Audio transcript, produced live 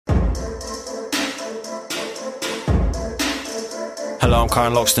Hello, I'm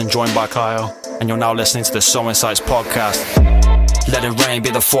Karen Loxton, joined by Kyle, and you're now listening to the SoulInsights podcast. Let it rain,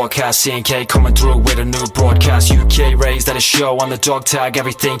 be the forecast. C&K coming through with a new broadcast. UK raised at a show on the dog tag.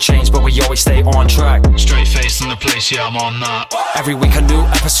 Everything changed, but we always stay on track. Straight face in the place, yeah, I'm on that. Every week a new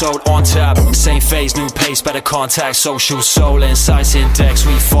episode on tap. Same phase, new pace, better contact. Social SoulInsights index,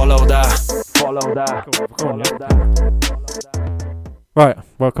 we follow that. Right,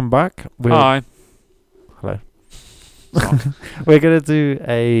 welcome back. Hi. Hello. We're going to do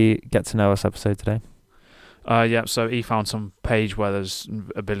a get to know us episode today. So he found some page where there's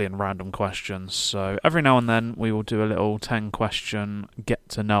a billion random questions. So every now and then we will do a little 10-question get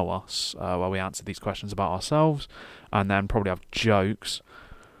to know us, where we answer these questions about ourselves, and then probably have jokes,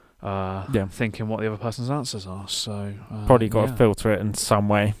 thinking what the other person's answers are. So probably got to filter it in some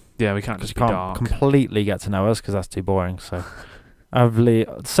way. Yeah, we can't just be can't dark. Completely get to know us because that's too boring. So,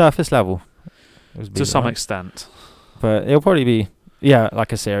 surface level, to some extent. But it'll probably be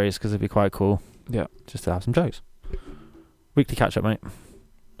like a series because it'd be quite cool. Yeah, just to have some jokes. Weekly catch up, mate.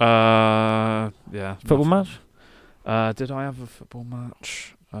 Yeah. Football match? Did I have a football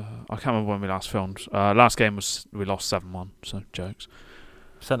match? I can't remember when we last filmed. Last game we lost 7-1, so jokes.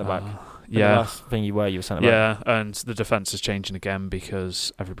 Centre back. Yeah. The last thing you were centre back. Yeah, and the defence is changing again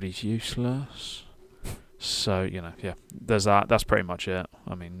because everybody's useless. So, there's that. That's pretty much it.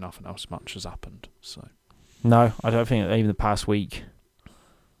 I mean, nothing else much has happened. So. No, I don't think even the past week.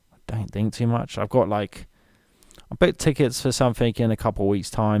 I don't think too much. I've got I booked tickets for something in a couple of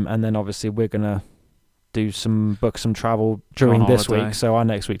weeks' time, and then obviously we're gonna book some travel during this week. So our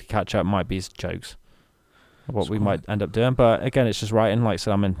next week to catch up might be jokes. What we might end up doing, but again, it's just writing. Like I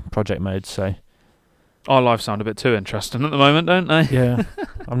said, I'm in project mode, so our lives sound a bit too interesting at the moment, don't they? Yeah,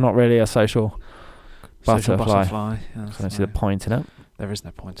 I'm not really a social butterfly. Yeah, I don't see the point in it. There is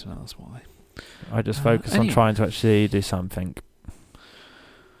no point in it. That's why. I just focus on trying to actually do something,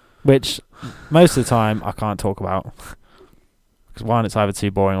 which most of the time I can't talk about. Because one, it's either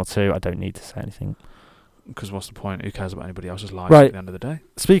too boring, or two, I don't need to say anything. Because what's the point? Who cares about anybody else's lives right. At the end of the day?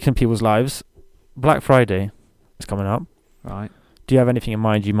 Speaking of people's lives, Black Friday is coming up. Right. Do you have anything in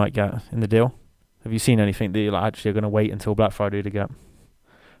mind you might get in the deal? Have you seen anything that you actually are going to wait until Black Friday to get?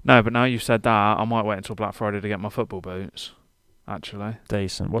 No, but now you've said that, I might wait until Black Friday to get my football boots. Actually.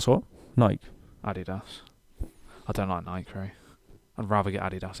 Decent. What? Nike? Adidas. I don't like Nike, really. I'd rather get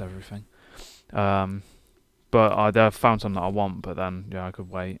Adidas everything. But I've found some that I want, but then, I could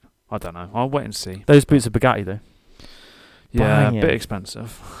wait. I don't know. I'll wait and see. Those boots are Bugatti, though. Yeah, a bit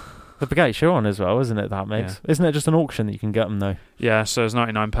expensive. The Bugatti Chiron as well, isn't it, that makes? Yeah. Isn't it just an auction that you can get them, though? Yeah, so there's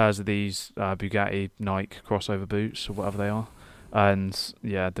 99 pairs of these Bugatti Nike crossover boots, or whatever they are. And,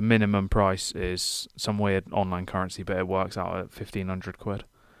 the minimum price is some weird online currency, but it works out at 1,500 quid.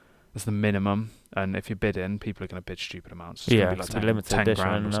 That's the minimum, and if you bid in, people are going to bid stupid amounts. It's going to be like 10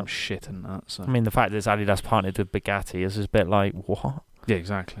 grand or some shit in that. So. I mean, the fact that it's Adidas partnered with Bugatti is just a bit like, what? Yeah,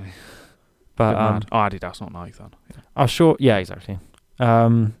 exactly. But Adidas, not Nike, then. Yeah. I'm sure, yeah, exactly.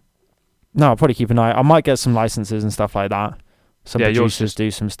 No, I'll probably keep an eye. I might get some licenses and stuff like that. Some producers do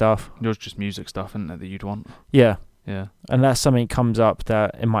some stuff. Yours just music stuff, isn't it, that you'd want? Yeah. Yeah. Unless something comes up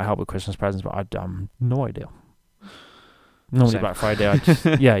that it might help with Christmas presents, but I'd no idea. Normally Black Friday,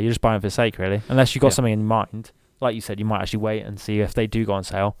 you're just buying for sake, really. Unless you've got something in mind. Like you said, you might actually wait and see if they do go on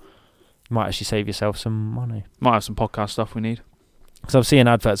sale. You might actually save yourself some money. Might have some podcast stuff we need. Because I'm seeing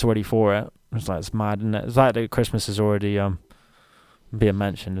adverts already for it. It's mad, isn't it? It's like that Christmas is already being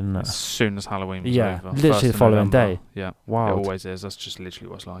mentioned, isn't it? As soon as Halloween was over. Literally the following day. Yeah. Wow. It always is. That's just literally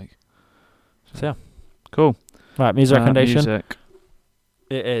what it's like. So yeah. Cool. Right, music recommendation. Music.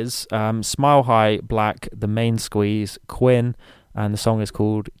 It is Smile High, Black, The Main Squeeze, Quinn, and the song is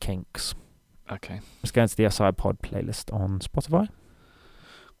called Kinks. Okay. Let's go into the SI Pod playlist on Spotify.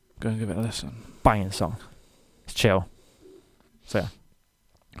 Go and give it a listen. Banging song. It's chill. So yeah.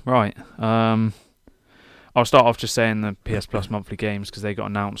 Right. I'll start off just saying the PS Plus monthly games because they got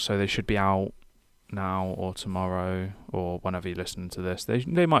announced, so they should be out now or tomorrow or whenever you listen to this.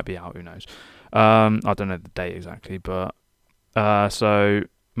 They might be out, who knows. I don't know the date exactly, but so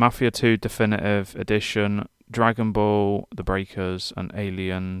Mafia 2 Definitive Edition, Dragon Ball, The Breakers, and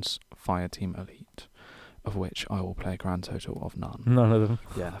Aliens Fireteam Elite, of which I will play a grand total of none. None of them.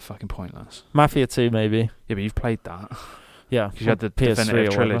 Yeah, they're fucking pointless. Mafia 2 maybe. Yeah, but you've played that. Yeah. Because you had the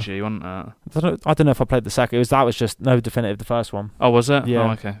Definitive Trilogy, wasn't it? I don't know if I played the second. That was just Definitive, the first one. Oh, was it? Yeah.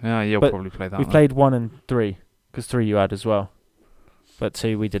 Oh, okay. Yeah, you'll probably play that. We played 1 and 3, because 3 you had as well. But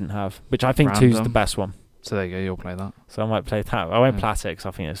 2 we didn't have, which I think 2's the best one. So there you go, you'll play that. So I might play that. I won't play it because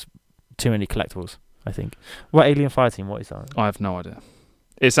I think there's too many collectibles, I think. What Alien Fireteam, what is that? I have no idea.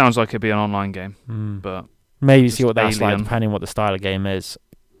 It sounds like it'd be an online game, but Maybe Just see what that's like, Alien. depending on what the style of game is.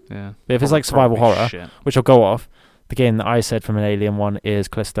 Yeah. But if it's like survival Probably horror, shit. which I'll go off, the game that I said from an Alien one is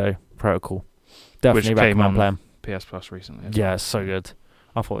Callisto Protocol. Definitely Which came recommend on playing. PS Plus recently. Yeah, it's so good.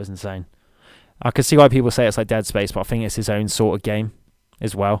 I thought it was insane. I could see why people say it's like Dead Space, but I think it's his own sort of game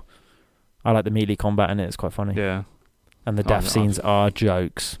as well. I like the melee combat in it. It's quite funny. Yeah. And the Oh, death no, scenes are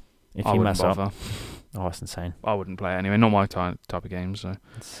jokes if I you wouldn't mess up. bother. Oh, it's insane. I wouldn't play it anyway. Not my type of game. So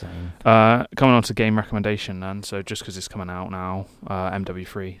Insane. coming on to game recommendation then. So just because it's coming out now,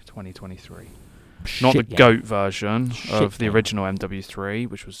 MW3 2023. Not the Shit game. GOAT version Shit of the game. original MW3,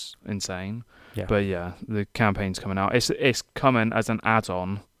 which was insane. Yeah. But yeah, the campaign's coming out. It's coming as an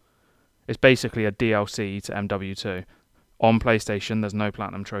add-on. It's basically a DLC to MW2. On PlayStation, there's no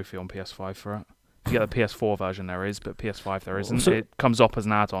Platinum Trophy on PS5 for it. If you get the PS4 version, there is, but PS5 there isn't. So- It comes up as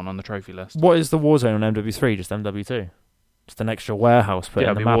an add-on on the trophy list. What is the Warzone on MW3? Just MW2? Just an extra warehouse put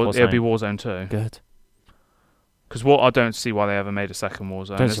in the map or it'll something? be Warzone 2. Good. Because I don't see why they ever made a second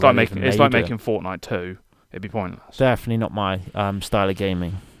Warzone. Don't It's see why like they making even it's like made it. making Fortnite 2. It'd be pointless. Definitely not my style of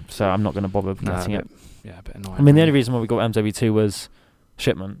gaming, so I'm not going to bother Nah, getting a it. bit, yeah, a bit annoying. I mean, the really. only reason why we got MW2 was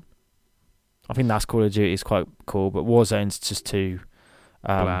shipment. I think that's Call of Duty is quite cool, but Warzone's just too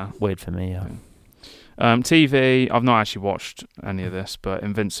Blah. weird for me. Yeah. TV, I've not actually watched any of this, but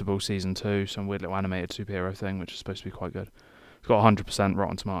Invincible Season 2, some weird little animated superhero thing, which is supposed to be quite good. It's got 100%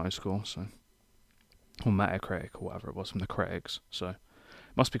 Rotten Tomatoes score, so, or Metacritic, or whatever it was from the critics, so it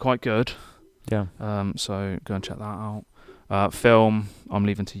must be quite good. Yeah. So go and check that out. Film, I'm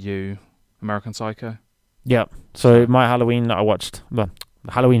Leaving to You, American Psycho. Yeah. So my Halloween that I watched, the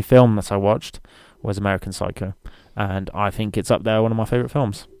Halloween film that I watched was American Psycho, and I think it's up there, one of my favourite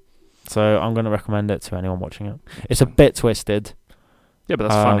films. So I'm going to recommend it to anyone watching it. It's a bit twisted. Yeah, but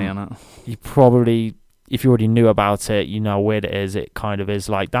that's funny, isn't it? You probably, if you already knew about it, you know how weird it is. It kind of is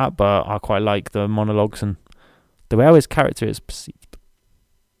like that, but I quite like the monologues and the way how his character is perceived.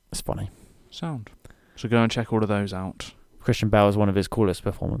 It's funny. Sound. So go and check all of those out. Christian Bale is one of his coolest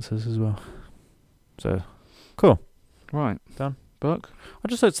performances as well. So, cool. Right. Done. Book? I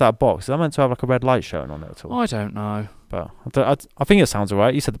just looked at that box. Is that meant to have like a red light showing on it at all? I don't know. But I think it sounds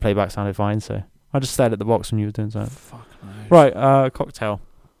alright. You said the playback sounded fine, so I just stared at the box when you were doing something. Fuck no. Right, cocktail.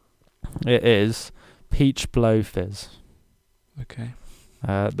 It is Peach Blow Fizz. Okay.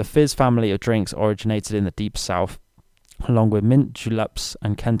 The Fizz family of drinks originated in the Deep South, along with mint juleps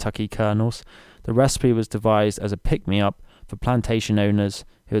and Kentucky kernels. The recipe was devised as a pick-me-up for plantation owners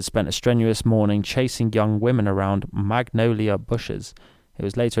who had spent a strenuous morning chasing young women around magnolia bushes. It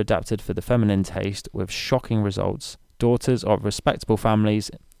was later adapted for the feminine taste with shocking results. Daughters of respectable families,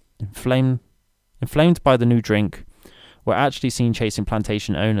 inflamed by the new drink, were actually seen chasing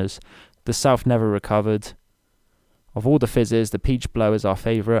plantation owners. The South never recovered. Of all the fizzes, the Peach Blow is our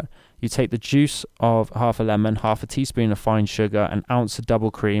favourite. You take the juice of half a lemon, half a teaspoon of fine sugar, an ounce of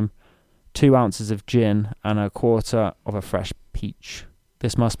double cream, 2 ounces of gin, and a quarter of a fresh peach.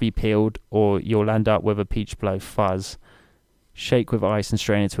 This must be peeled, or you'll end up with a Peach Blow fuzz. Shake with ice and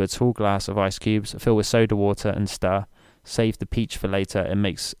strain into a tall glass of ice cubes. Fill with soda water and stir. Save the peach for later. It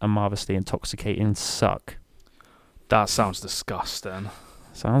makes a marvelously intoxicating suck. That sounds disgusting.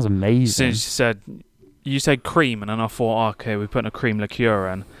 Sounds As soon amazing. as you said cream, and then I thought, okay, we're putting a cream liqueur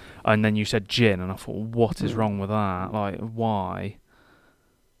in, and then you said gin, and I thought, what is wrong with that? Like, why?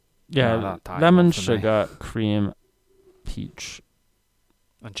 Yeah, No, that died lemon, off for me. sugar, cream, peach,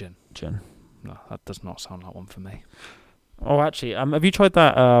 And gin. gin. No, that does not sound like one for me. Oh, actually, have you tried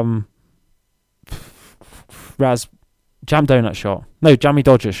that jam donut shot? No, jammy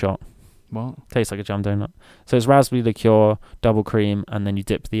Dodger shot. What? Tastes like a jam donut. So it's raspberry liqueur, double cream, and then you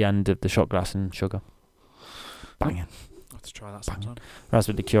dip the end of the shot glass in sugar. Banging. I'll have to try that sometime.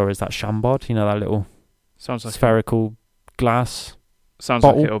 Raspberry liqueur is that Shambod, you know, that little Sounds like spherical glass. sounds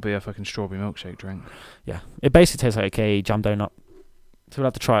bottle. like it'll be a fucking strawberry milkshake drink. Yeah, it basically tastes like a jam donut. So we'll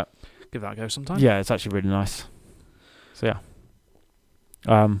have to try it. Give that a go sometime. Yeah, it's actually really nice. So yeah.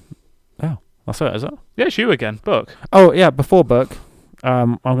 Yeah, that's it, is it? Yeah, it's you again. Book. Oh yeah, before book,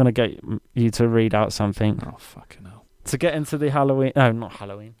 I'm gonna get you to read out something Oh, fucking hell. to get into the Halloween. No, not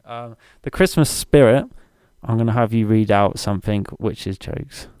Halloween. The Christmas spirit. I'm gonna have you read out something which is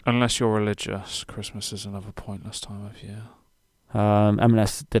jokes. Unless you're religious, Christmas is another pointless time of year.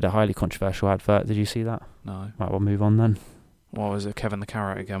 M&S did a highly controversial advert. Did you see that? No. Right, we'll move on then. What was it? Kevin the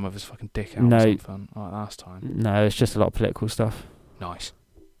Carrot again with his fucking dick out No. or something? Like last time. No, it's just a lot of political stuff. Nice.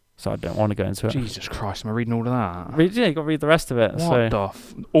 So I don't want to go into it. Jesus Christ, am I reading all of that? Yeah, you got to read the rest of it. What so.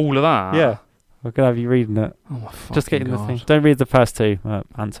 the all of that? Yeah. We're going to have you reading it. Oh my fucking Just getting the God. thing. Don't read the first two,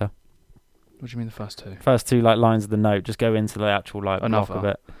 answer. What do you mean the first two? First two like lines of the note. Just go into the actual like block Another. of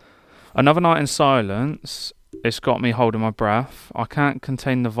it. Another night in silence. It's got me holding my breath. I can't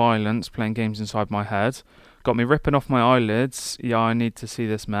contain the violence playing games inside my head. Got me ripping off my eyelids. Yeah, I need to see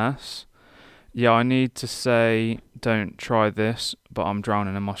this mess. Yeah, I need to say, don't try this, but I'm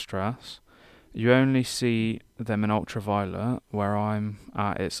drowning in my stress. You only see them in ultraviolet, where I'm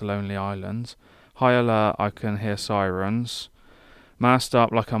at its lonely island. High alert, I can hear sirens. Masked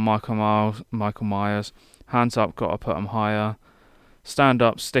up like I'm Michael Myers. Hands up, gotta put 'em higher. Stand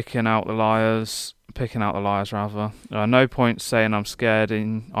up, picking out the liars rather. No point saying I'm scared,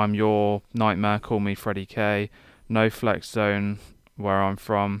 I'm your nightmare, call me Freddie K. No flex zone where I'm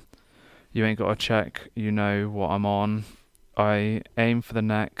from. You ain't got to check, you know what I'm on. I aim for the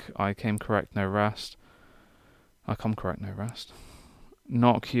neck, I come correct, no rest.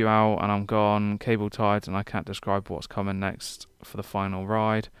 Knock you out and I'm gone, cable tied and I can't describe what's coming next for the final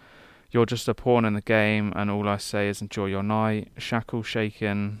ride. You're just a pawn in the game and all I say is enjoy your night. Shackle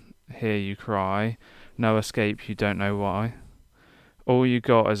shaking, hear you cry. No escape, you don't know why. All you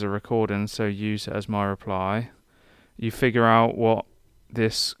got is a recording, so use it as my reply. You figure out what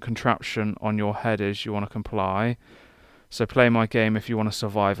this contraption on your head is you want to comply. So play my game if you want to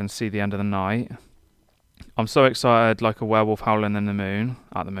survive and see the end of the night. I'm so excited like a werewolf howling at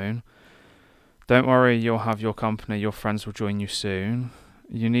the moon. Don't worry, you'll have your company, your friends will join you soon.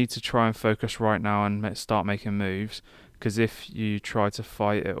 You need to try and focus right now and start making moves, because if you try to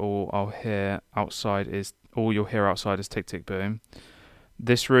fight it all, all you'll hear outside is tick tick boom.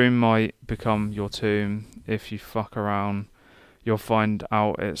 This room might become your tomb. If you fuck around, you'll find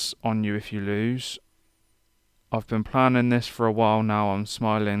out it's on you if you lose. I've been planning this for a while now, I'm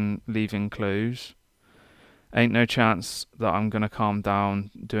smiling, leaving clues. Ain't no chance that I'm gonna calm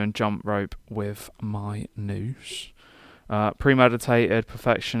down, doing jump rope with my noose. Premeditated,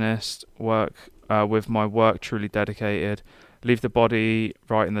 perfectionist, work with my work truly dedicated. Leave the body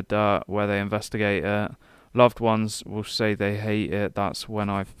right in the dirt where they investigate it. Loved ones will say they hate it. That's when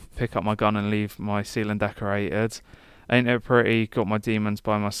I pick up my gun and leave my ceiling decorated. Ain't it pretty? Got my demons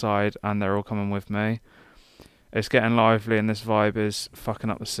by my side and they're all coming with me. It's getting lively and this vibe is fucking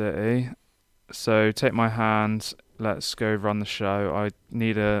up the city. So take my hand, let's go run the show. I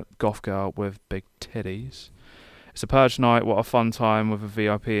need a goth girl with big titties. It's a purge night, what a fun time with a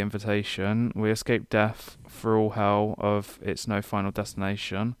VIP invitation. We escape death through all hell of it's no final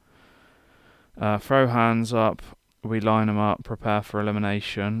destination. Throw hands up, we line them up, prepare for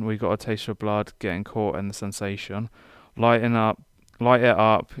elimination. We got a taste of blood, getting caught in the sensation. Light it up,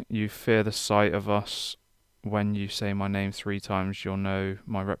 you fear the sight of us. When you say my name 3 times, you'll know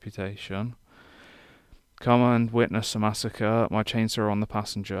my reputation. Come and witness a massacre. My chainsaw on the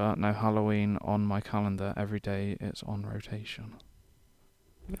passenger. No Halloween on my calendar. Every day it's on rotation.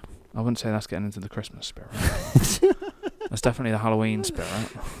 I wouldn't say that's getting into the Christmas spirit. That's definitely the Halloween spirit.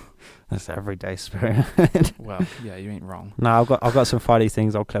 That's the everyday spirit. Well, yeah, you ain't wrong. No, I've got some Friday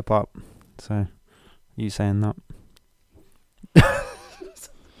things I'll clip up. So, you saying that?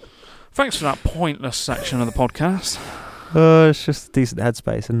 Thanks for that pointless section of the podcast. It's just a decent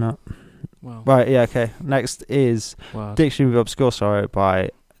headspace, isn't it? Well, Right, yeah, okay. Next is word. Dictionary of Obscure Sorrow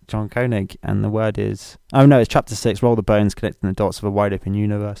by John Koenig, and the word is... Oh no, it's chapter 6, Roll the Bones, Connecting the Dots of a Wide Open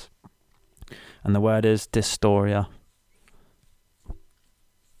Universe. And the word is dystoria.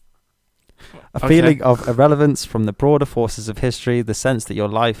 A feeling of irrelevance from the broader forces of history, the sense that your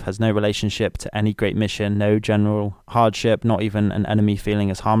life has no relationship to any great mission, no general hardship, not even an enemy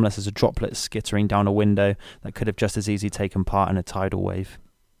feeling as harmless as a droplet skittering down a window that could have just as easily taken part in a tidal wave.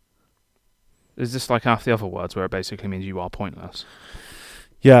 Is this like half the other words where it basically means you are pointless?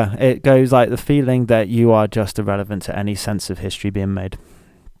 Yeah, it goes like the feeling that you are just irrelevant to any sense of history being made.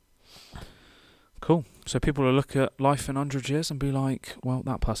 Cool. So people will look at life in 100 years and be like, well,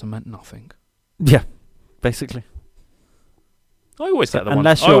 that person meant nothing. Yeah, basically. I always get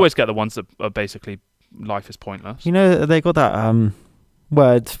the ones that are basically life is pointless. You know, they got that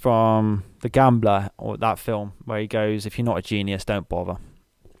word from The Gambler, or that film, where he goes, if you're not a genius, don't bother.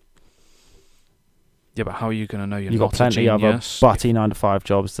 Yeah, but how are you going to know you've got plenty of other butty 9-to-5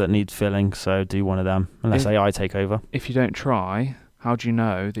 jobs that need filling, so do one of them, unless AI take over. If you don't try, how do you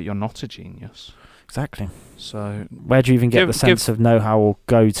know that you're not a genius? Exactly. So where do you even get the sense of know-how or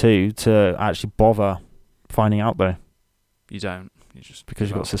go-to actually bother finding out, though? You don't. You just because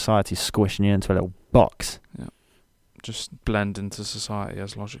you've got society squishing you into a little box. Yeah. Just blend into society,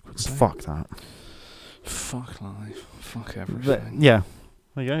 as logic would say. Fuck that. Fuck life. Fuck everything. But, yeah.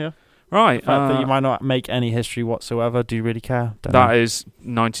 Yeah. Right. The fact that you might not make any history whatsoever, do you really care? That is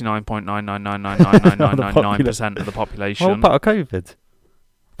 99.9999999% of the population. Well, part of COVID.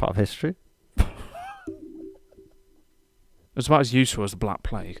 Part of history. It's about as useful as the Black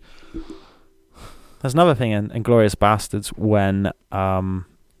Plague. There's another thing in Inglourious Bastards when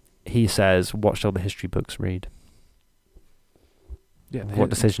he says, "What shall the history books read?" Yeah. What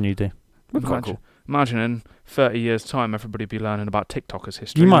decision you do? Quite cool. Imagine in 30 years' time, everybody be learning about TikTokers'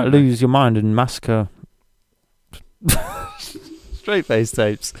 history. You might lose your mind and massacre straight face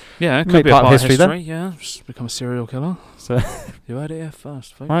tapes. Yeah, it could Make be part a of part history of history. Yeah, just become a serial killer. So you heard it here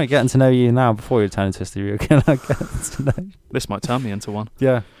first, folks. right, getting to know you now before you turn into a serial killer. This might turn me into one.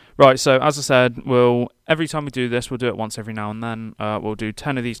 Yeah. Right, so as I said, every time we do this, we'll do it once every now and then. We'll do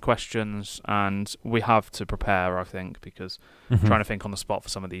 10 of these questions, and we have to prepare, I think, because trying to think on the spot for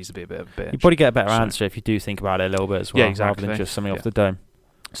some of these would be a bit of a bitch. You probably get a better answer if you do think about it a little bit as well, Yeah, exactly. rather than just something off the dome.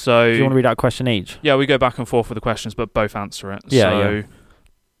 So, do you want to read out a question each? Yeah, we go back and forth with the questions, but both answer it. Yeah,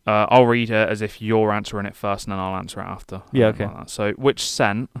 I'll read it as if you're answering it first, and then I'll answer it after. Yeah, okay. Like that. So, which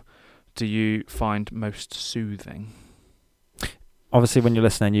scent do you find most soothing? Obviously, when you're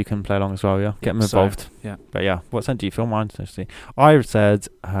listening, you can play along as well, yeah? Get them involved. Yeah. But yeah, what scent do you feel? Mine, essentially. I said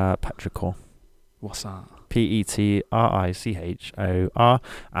petrichor. What's that? Petrichor,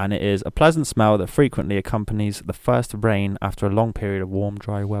 and it is a pleasant smell that frequently accompanies the first rain after a long period of warm,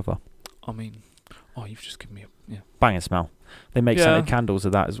 dry weather. I mean, you've just given me a Banging smell. They make scented candles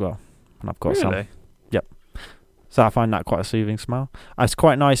of that as well, and I've got some. Yep. So I find that quite a soothing smell. It's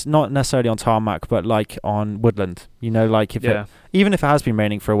quite nice, not necessarily on tarmac, but like on woodland. You know, like even if it has been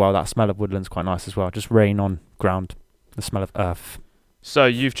raining for a while, that smell of woodland's quite nice as well. Just rain on ground, the smell of earth. So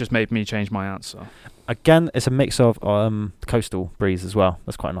you've just made me change my answer. Again, it's a mix of coastal breeze as well.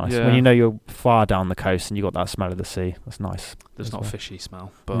 That's quite nice. Yeah. When you know you're far down the coast and you got that smell of the sea, that's nice. There's not a fishy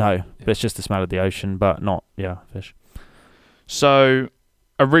smell. But no, but it's just the smell of the ocean, but not, fish. So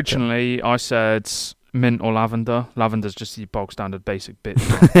originally I said mint or lavender. Lavender's just the bog standard basic bit.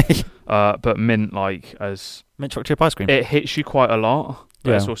 But mint, like as mint chocolate chip ice cream. It hits you quite a lot.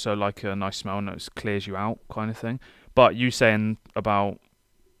 But Yeah. it's also like a nice smell and it clears you out kind of thing. But you saying about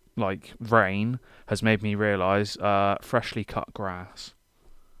like rain has made me realise freshly cut grass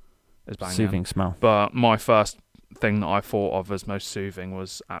is banging. Soothing smell. But my first thing that I thought of as most soothing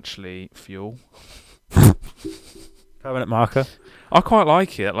was actually fuel. Permanent marker. I quite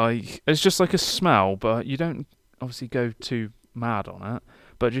like it. Like it's just like a smell, but you don't obviously go too mad on it.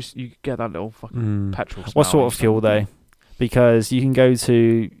 But just you get that little fucking petrol smell. What sort of fuel though? Because you can go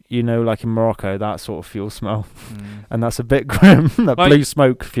to, like in Morocco, that sort of fuel smell, and that's a bit grim. That like, blue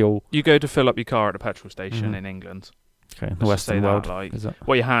smoke fuel. You go to fill up your car at a petrol station in England. Okay, the Western world.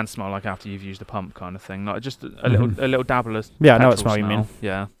 What your hands smell like after you've used the pump, kind of thing. Like just a little dabble of I know what smell you mean.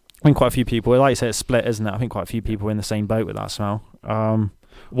 Yeah. I think quite a few people, like you say, it's split, isn't it? I think quite a few people are in the same boat with that smell.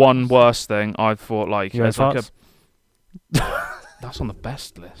 One worse thing I thought like as like that's on the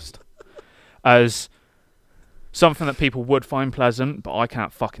best list as something that people would find pleasant, but I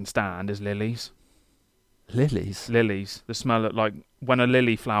can't fucking stand is lilies. Lilies. The smell of like when a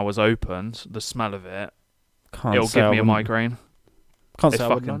lily flower's opened, the smell of it. It'll give me a migraine. Can't say I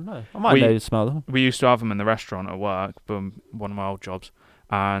might know the smell them. We used to have them in the restaurant at work, one of my old jobs,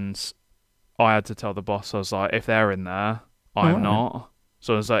 and I had to tell the boss, I was like, if they're in there, I'm not.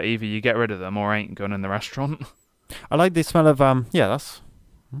 So I was like, either you get rid of them or I ain't going in the restaurant. I like the smell of that's.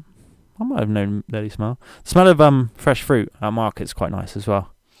 I might have known lily smell. The smell of fresh fruit at market's quite nice as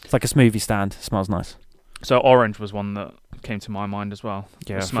well. It's like a smoothie stand. It smells nice. So orange was one that came to my mind as well.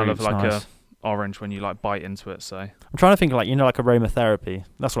 Yeah, the smell of like nice. a orange when you like bite into it. So I'm trying to think of like aromatherapy.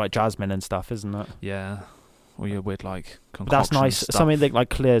 That's like jasmine and stuff, isn't it? Yeah. Or your weird like concoction that's nice. Stuff. Something that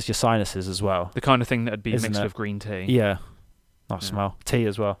like clears your sinuses as well. The kind of thing that'd be Isn't mixed it? with green tea. Yeah. Nice smell. Tea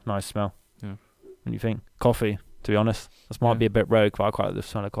as well. Nice smell. Yeah. When you think coffee, to be honest, this might be a bit rogue, but I quite like the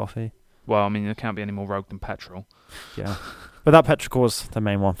smell of coffee. Well, I mean, there can't be any more rogue than petrol. Yeah. But that petrichor's the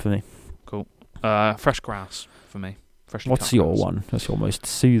main one for me. Cool. Fresh grass for me. What's your one? What's your most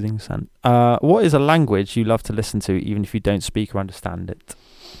soothing scent? What is a language you love to listen to, even if you don't speak or understand it?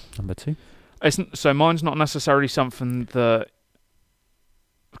 Number 2. So mine's not necessarily something that...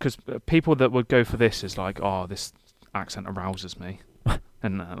 Because people that would go for this is like, oh, this accent arouses me.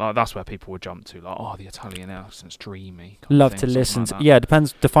 And like that's where people would jump to, like, oh, the Italian accent's dreamy. Love to listen to. Yeah, it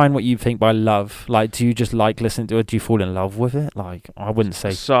depends. Define what you think by love. Like, do you just like listening to it, or do you fall in love with it? Like, I wouldn't say.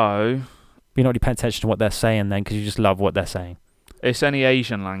 So... You're not really paying attention to what they're saying then, because you just love what they're saying. It's any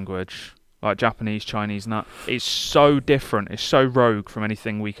Asian language, like Japanese, Chinese, and that. It's so different. It's so rogue from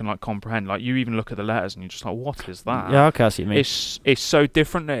anything we can like comprehend. Like you even look at the letters and you're just like, what is that? Yeah, okay, I see what you mean. It's so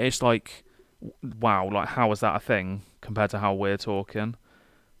different that it's like, wow, like how is that a thing compared to how we're talking?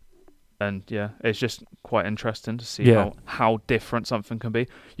 And yeah, it's just quite interesting to see how different something can be.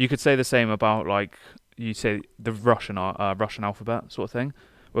 You could say the same about like you say the Russian alphabet sort of thing,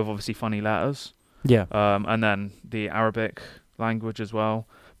 with obviously funny letters. Yeah. And then the Arabic language as well.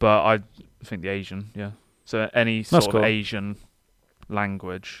 But I think the Asian, yeah. So any sort of Asian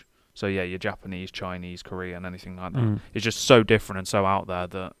language. So yeah, your Japanese, Chinese, Korean, anything like that. It's just so different and so out there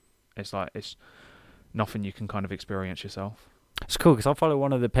that it's nothing you can kind of experience yourself. It's cool because I follow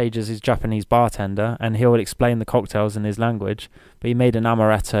one of the pages. He's a Japanese bartender, and he'll explain the cocktails in his language. But he made an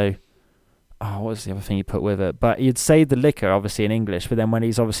amaretto. Oh, what was the other thing he put with it? But he'd say the liquor, obviously, in English. But then when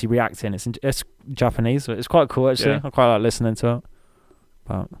he's obviously reacting, it's Japanese. So it's quite cool, actually. Yeah. I quite like listening to it.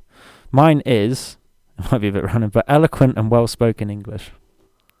 But mine is, it might be a bit random, but eloquent and well-spoken English.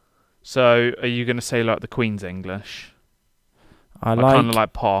 So are you going to say like the Queen's English? I kind of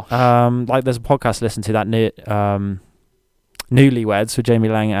like posh. Like there's a podcast to listen to that Newlyweds with Jamie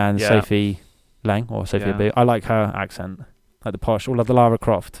Lang and Sophie Lang or Sophia B. I like her accent, like the posh, or like the Lara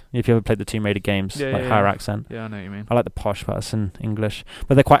Croft. If you ever played the Tomb Raider games, her accent. Yeah, I know what you mean. I like the posh person English,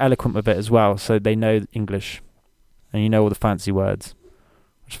 but they're quite eloquent with it as well. So they know English, and you know all the fancy words.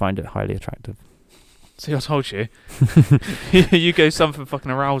 I just find it highly attractive. See, I told you. You go something fucking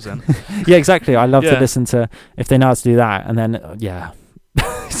arousing. Yeah, exactly. I love to listen to if they know how to do that, and then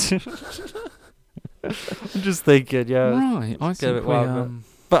I'm just thinking, right. I get a bit think wild,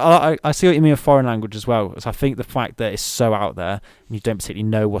 but I see what you mean with foreign language as well. So I think the fact that it's so out there and you don't particularly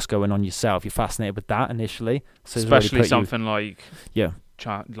know what's going on yourself, you're fascinated with that initially. So especially something like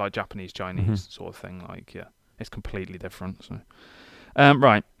like Japanese, Chinese sort of thing. Like it's completely different. So,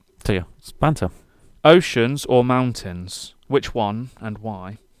 right. So yeah, it's banter. Oceans or mountains? Which one and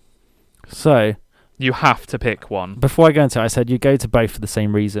why? So you have to pick one. Before I go into it, I said you go to both for the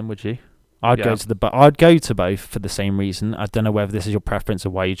same reason, would you? I'd go to both for the same reason. I don't know whether this is your preference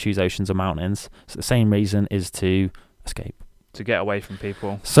or why you choose oceans or mountains. So the same reason is to escape. To get away from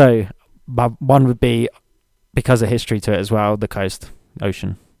people. So one would be, because of history to it as well, the coast,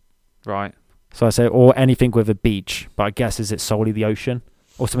 ocean. Right. So I say, or anything with a beach, but I guess is it solely the ocean?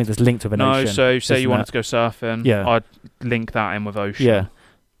 Or something that's linked with an ocean? No, so say you wanted to go surfing, I'd link that in with ocean. Yeah.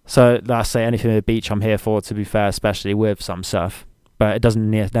 So let's say anything with a beach I'm here for, to be fair, especially with some surf. But it doesn't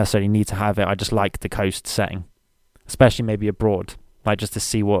necessarily need to have it. I just like the coast setting, especially maybe abroad, like just to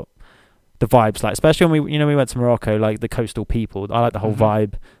see what the vibe's like. Especially when we went to Morocco, like the coastal people. I like the whole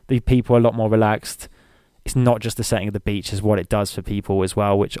vibe. The people are a lot more relaxed. It's not just the setting of the beach, is what it does for people as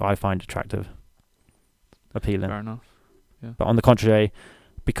well, which I find attractive, appealing. Fair enough. Yeah. But on the contrary,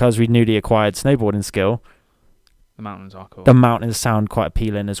 because we newly acquired snowboarding skill, the mountains are cool. The mountains sound quite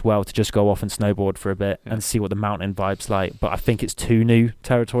appealing as well, to just go off and snowboard for a bit and see what the mountain vibe's like. But I think it's too new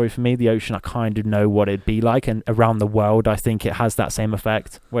territory for me. The ocean, I kind of know what it'd be like, and around the world, I think it has that same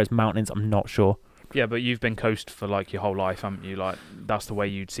effect. Whereas mountains, I'm not sure. Yeah, but you've been coast for like your whole life, haven't you? Like that's the way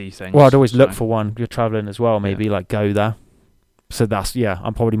you'd see things. Well, I'd always look for one. You're traveling as well, maybe like go there. So that's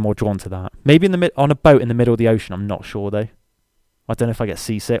I'm probably more drawn to that. Maybe on a boat in the middle of the ocean. I'm not sure though. I don't know if I get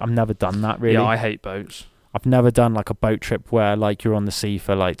seasick. I've never done that really. Yeah, I hate boats. I've never done like a boat trip where like you're on the sea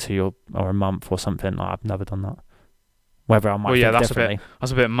for like 2 or a month or something. I've never done that. Whether I might think differently.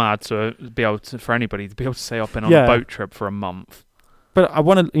 That's a bit mad to be able to, for anybody to be able to say I've been on a boat trip for a month. But I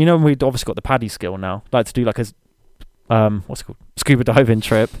want to, we've obviously got the paddy skill now. Like to do like a what's it called, scuba diving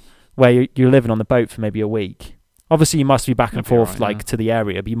trip where you're living on the boat for maybe a week. Obviously, you must be back and forth to the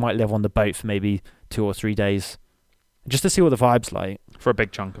area, but you might live on the boat for maybe 2 or 3 days, just to see what the vibe's like. For a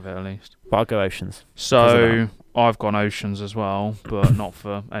big chunk of it, at least. But I'll go oceans. So I've gone oceans as well, but not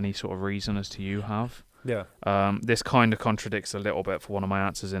for any sort of reason as to you have. Yeah. This kind of contradicts a little bit for one of my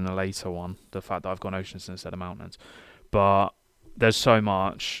answers in the later one, the fact that I've gone oceans instead of mountains. But there's so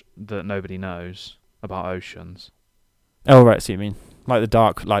much that nobody knows about oceans. Oh, right, so you mean like the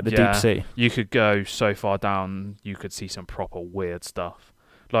dark, like the deep sea. You could go so far down, you could see some proper weird stuff.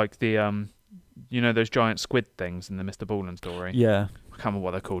 Like the, those giant squid things in the Mr. Ballin story? Yeah. I can't remember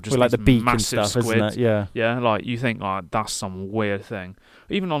what they're called. Just like the beak massive and stuff, squids. Isn't it? Yeah. Yeah, like you think like that's some weird thing.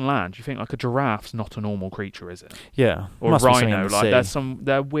 Even on land, you think like a giraffe's not a normal creature, is it? Yeah. Or a rhino. Like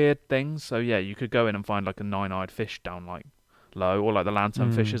they're weird things. So yeah, you could go in and find like a 9-eyed fish down like low, or like the lantern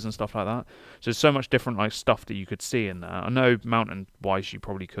fishes and stuff like that. So there's so much different like stuff that you could see in there. I know mountain wise you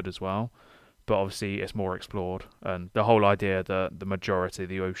probably could as well, but obviously it's more explored, and the whole idea that the majority of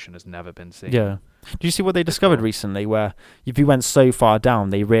the ocean has never been seen. Yeah. Do you see what they discovered recently, where if you went so far down,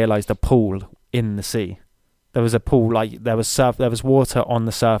 they realised a pool in the sea. There was a pool, like there was water on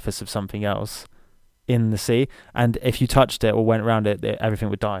the surface of something else in the sea, and if you touched it or went around it, everything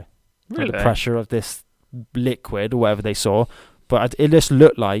would die. Really? Like the pressure of this liquid or whatever they saw, but it just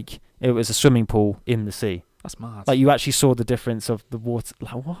looked like it was a swimming pool in the sea. That's mad. Like you actually saw the difference of the water.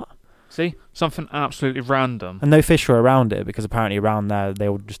 Like what? See? Something absolutely random. And no fish were around it because apparently around there they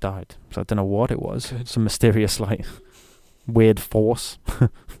all just died. So I don't know what it was. Some mysterious, like, weird force.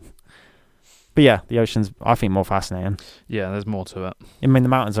 But yeah, the ocean's, I think, more fascinating. Yeah, there's more to it. I mean, the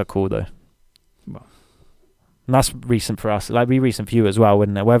mountains are cool, though. Well. And that's recent for us. Like, be recent for you as well,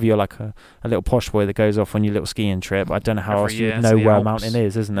 wouldn't it? Whether you're like a little posh boy that goes off on your little skiing trip, I don't know how else you'd know where a mountain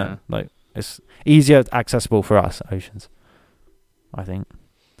is, isn't it? Like, it's easier accessible for us, oceans, I think.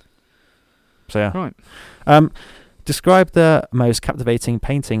 So, yeah. Right. Describe the most captivating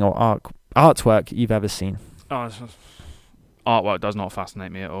painting or artwork you've ever seen. Artwork does not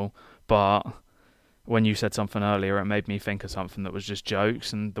fascinate me at all. But when you said something earlier, it made me think of something that was just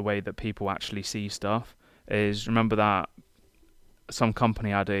jokes, and the way that people actually see stuff is, remember that some company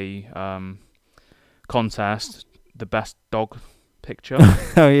had a contest, the best dog picture.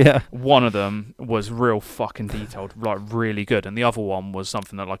 Oh, yeah. One of them was real fucking detailed, like really good, and the other one was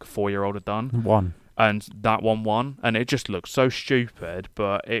something that like a 4-year-old had done. And that one won, and it just looks so stupid,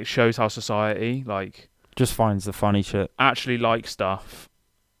 but it shows how society, like, just finds the funny shit. Actually like stuff.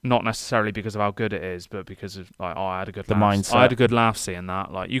 Not necessarily because of how good it is, but because of, like, I had a good laugh. Mindset. I had a good laugh seeing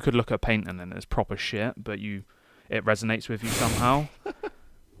that. Like, you could look at a painting and it's proper shit, but it resonates with you somehow.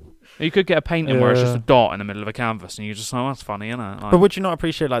 You could get a painting where it's just a dot in the middle of a canvas, and you just, oh, that's funny, isn't it? Like, but would you not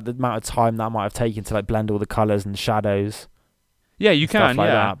appreciate, like, the amount of time that might have taken to, like, blend all the colours and shadows? Yeah, you can, like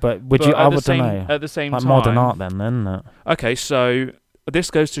yeah. That. But would you? I don't know. At the same like time, modern art, then, isn't it? Okay, so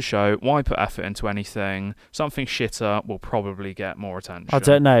this goes to show why put effort into anything. Something shitter will probably get more attention. I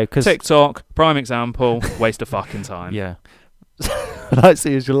don't know, because TikTok, prime example, waste of fucking time. Yeah. I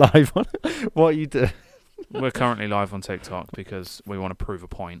see as you're live on it. What you do? We're currently live on TikTok because we want to prove a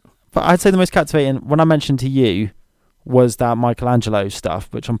point. But I'd say the most captivating, when I mentioned to you, was that Michelangelo stuff,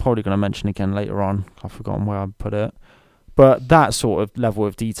 which I'm probably going to mention again later on. I've forgotten where I put it. But that sort of level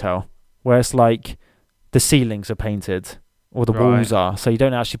of detail, where it's like the ceilings are painted, or the walls are, so you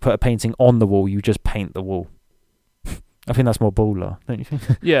don't actually put a painting on the wall, you just paint the wall. I think that's more baller, don't you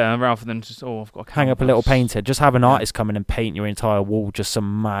think? Yeah, rather than just, I've got a hang up a little painted. Just have an artist come in and paint your entire wall, just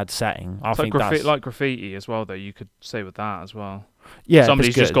some mad setting. I think that's like graffiti as well, though. You could say with that as well. Yeah,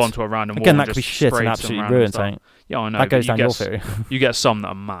 somebody's just gone to a random wall. Again, that and could be just shit and absolutely ruined something. Yeah, I know. That goes down your theory. You get some that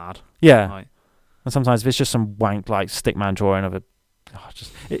are mad. Yeah. Like, and sometimes if it's just some wank, like, stickman drawing of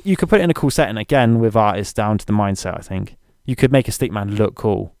you could put it in a cool setting, again, with artists down to the mindset, I think. You could make a stickman look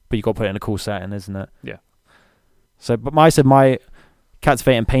cool, but you got to put it in a cool setting, isn't it? Yeah. So, but my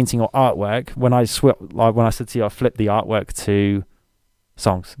captivating painting or artwork, when I said to you, I flipped the artwork to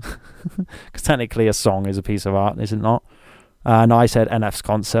songs. Because technically a song is a piece of art, is it not? And I said NF's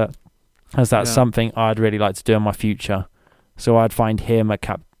concert, as that's something I'd really like to do in my future. So I'd find him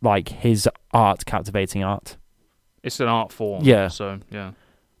his art captivating art. It's an art form. Yeah. So, yeah.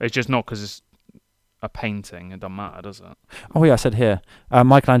 It's just not because it's a painting. It doesn't matter, does it? Oh, yeah, I said here.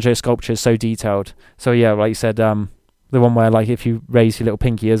 Michelangelo's sculpture is so detailed. So, yeah, like you said, the one where, like, if you raise your little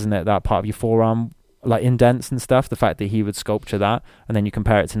pinky, isn't it, that part of your forearm, like, indents and stuff, the fact that he would sculpture that, and then you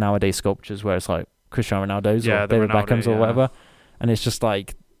compare it to nowadays sculptures where it's like Cristiano Ronaldo's or David Beckham's or whatever, and it's just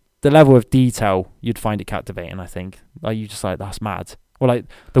like the level of detail, you'd find it captivating, I think. Like, you just like, that's mad. Or like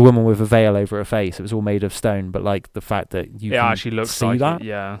the woman with a veil over her face, it was all made of stone, but like the fact that you can actually looks see like that. It,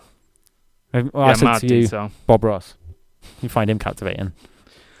 yeah. I said mad to you, detail. Bob Ross. You find him captivating.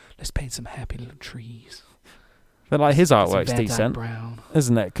 Let's paint some happy little trees. But like his artwork's decent, brown.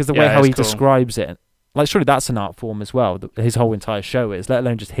 Isn't it? Because the way how he cool. describes it, like, surely that's an art form as well. His whole entire show is, let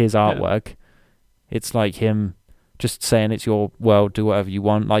alone just his artwork. Yeah. It's like him just saying it's your world, do whatever you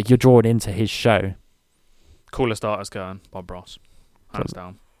want. Like, you're drawn into his show. Coolest artist going, Bob Ross, hands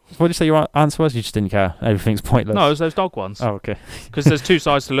down. What did you say your answer was? You just didn't care. Everything's pointless. No, it was those dog ones. Oh, okay. Because there's two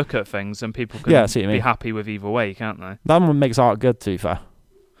sides to look at things, and people can be happy with either way, can't they? That one makes art good, to be fair.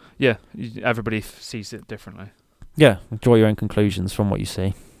 Yeah, everybody sees it differently. Yeah, draw your own conclusions from what you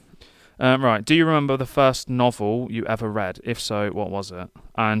see. Right, do you remember the first novel you ever read? If so, what was it?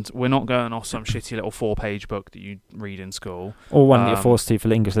 And we're not going off some shitty little 4-page book that you read in school. Or one that you're forced to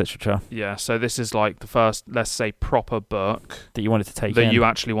for English literature. Yeah, so this is like the first, let's say, proper book that you wanted to take that you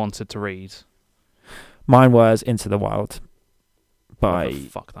actually wanted to read. Mine was Into the Wild. What the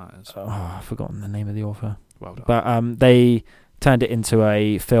fuck that is? Oh, I've forgotten the name of the author. Well done. But they turned it into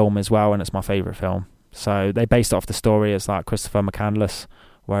a film as well, and it's my favourite film. So they based it off the story as like Christopher McCandless,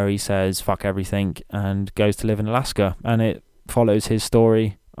 where he says fuck everything and goes to live in Alaska, and it follows his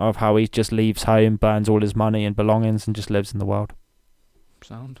story of how he just leaves home, burns all his money and belongings, and just lives in the world.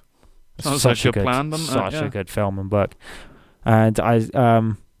 Sounds such like a plan, doesn't it? Such a good film and book. And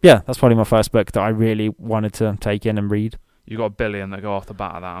that's probably my first book that I really wanted to take in and read. You got a billion that go off the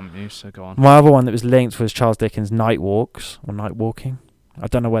bat of that, haven't you? So go on. My other one that was linked was Charles Dickens' Night Walks or Night Walking. I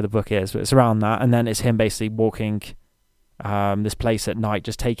don't know where the book is, but it's around that. And then it's him basically walking this place at night,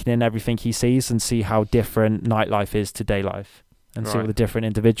 just taking in everything he sees and see how different nightlife is to day life, and see all the different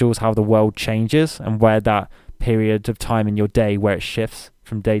individuals, how the world changes, and where that period of time in your day where it shifts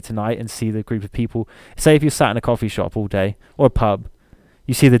from day to night, and see the group of people. Say if you're sat in a coffee shop all day or a pub,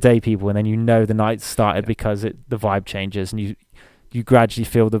 you see the day people, and then you know the night started because the vibe changes, and you gradually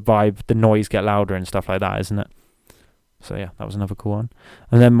feel the vibe, the noise get louder and stuff like that, isn't it? So yeah, that was another cool one.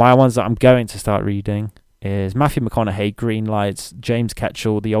 And then my ones that I'm going to start reading is Matthew McConaughey, Green Lights, James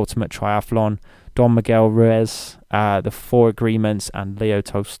Ketchell, The Ultimate Triathlon, Don Miguel Ruiz, The Four Agreements, and Leo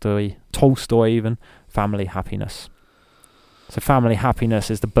Tolstoy even, Family Happiness. So Family Happiness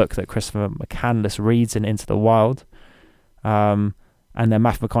is the book that Christopher McCandless reads in Into the Wild. And then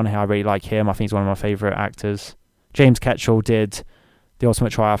Matthew McConaughey, I really like him. I think he's one of my favourite actors. James Ketchell did The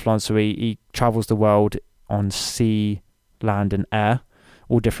Ultimate Triathlon, so he travels the world on sea, land and air,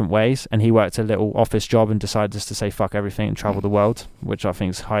 all different ways. And he worked a little office job and decided just to say fuck everything and travel the world, which I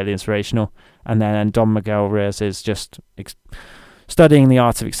think is highly inspirational. And then Don Miguel Ruiz is just studying the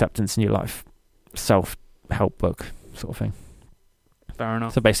art of acceptance in your life. Self-help book sort of thing. Fair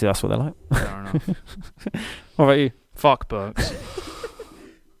enough. So basically that's what they're like. Fair enough. What about you? Fuck books.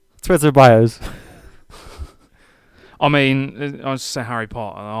 Twitter bios. I mean, I was say Harry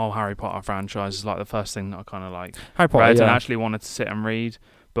Potter. The whole Harry Potter franchise is like the first thing that I kind of like Harry Potter, read yeah. and actually wanted to sit and read,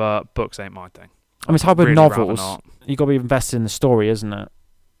 but books ain't my thing. I mean, it's hard with Really novels. rather not. You got to be invested in the story, isn't it?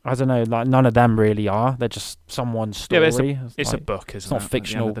 I don't know. Like none of them really are. They're just someone's story. Yeah, but it's a book, isn't it? It's not at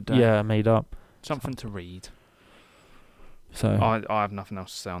fictional. the end of the day? Yeah, made up. Something to read. So, I have nothing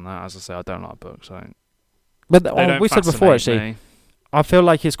else to say on that. As I say, I don't like books. but They don't we said before actually. fascinate me. I feel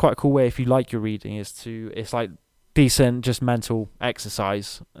like it's quite a cool way if you like your reading it's like decent just mental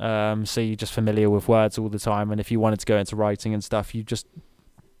exercise. So you're just familiar with words all the time, and if you wanted to go into writing and stuff, you're just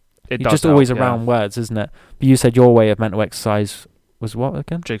always help, around words, isn't it? But you said your way of mental exercise was what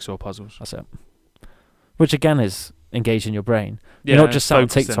again? Jigsaw puzzles. That's it. Which again is engaging your brain. Yeah, You're not just sat on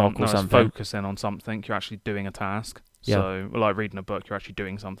focusing TikTok or it's something. focusing on something. You're actually doing a task. Yeah. So, like reading a book, you're actually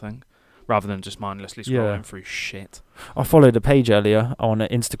doing something, rather than just mindlessly scrolling through shit. I followed a page earlier on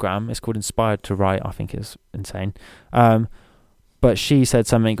Instagram. It's called Inspired to Write. I think it's insane. But she said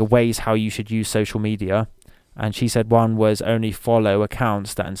something, ways how you should use social media. And she said one was only follow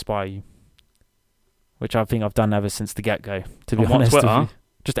accounts that inspire you. Which I think I've done ever since the get-go, to be honest. Twitter?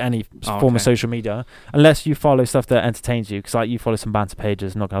 Just any form of social media. Unless you follow stuff that entertains you. Because like, you follow some banter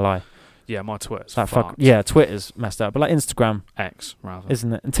pages, not going to lie. Yeah, my Twitter's yeah, Twitter's messed up. But like Instagram. X, rather.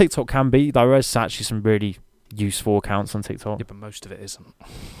 Isn't it? And TikTok can be. There is actually some really useful accounts on TikTok. Yeah, but most of it isn't.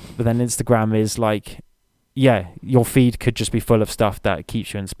 But then Instagram is like, yeah, your feed could just be full of stuff that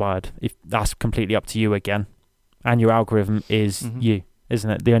keeps you inspired. If that's completely up to you again. And your algorithm is you, isn't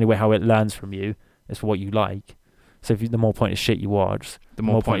it? The only way how it learns from you is for what you like. So if the more pointless shit you watch, the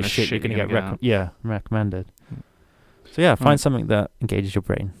more pointless shit you're going to get recommended. So yeah, find something that engages your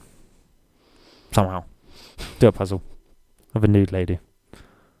brain. Somehow. Do a puzzle of a nude lady.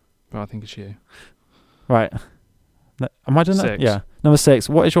 Well, I think it's you. Right. Am I doing 6. that? Yeah. Number 6.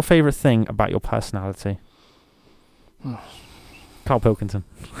 What is your favourite thing about your personality? Carl Pilkington.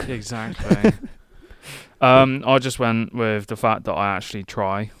 Exactly. I just went with the fact that I actually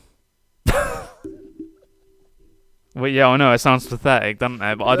try. Well, yeah, I know it sounds pathetic, doesn't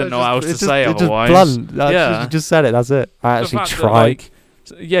it? But I don't know how else to say otherwise. Just blunt. You just said it. That's it. I actually try.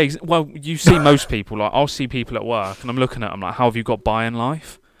 Well, you see most people. Like, I'll see people at work, and I'm looking at them like, "How have you got by in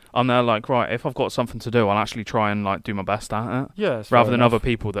life?" And they're like, "Right, if I've got something to do, I'll actually try and like do my best at it." Yeah. Rather than other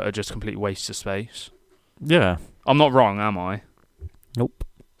people that are just complete waste of space. Yeah. I'm not wrong, am I? Nope.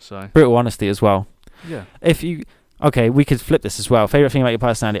 So brutal honesty as well. Yeah. We could flip this as well. Favorite thing about your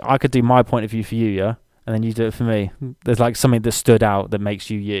personality. I could do my point of view for you, yeah, and then you do it for me. There's like something that stood out that makes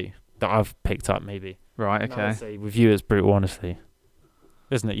you you that I've picked up maybe. Right. Okay. I'd say with you, it's brutal honesty,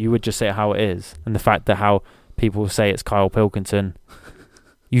 isn't it? You would just say it how it is, and the fact that how people say it's Kyle Pilkington,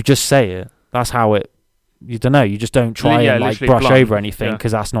 you just say it. That's how it. You don't know. You just don't try and like brush blunt, over anything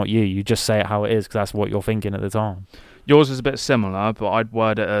because that's not you. You just say it how it is because that's what you're thinking at the time. Yours is a bit similar, but I'd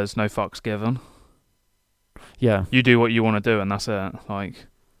word it as no fucks given. Yeah. You do what you want to do, and that's it. Like,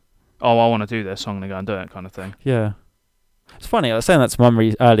 oh, I want to do this, so I'm going to go and do it, kind of thing. Yeah. It's funny. I was saying that to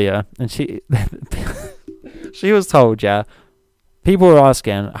Mum earlier, and she was told, yeah, people were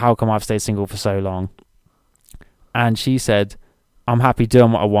asking how come I've stayed single for so long, and she said, "I'm happy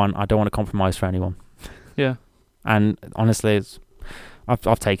doing what I want. I don't want to compromise for anyone." Yeah. And honestly,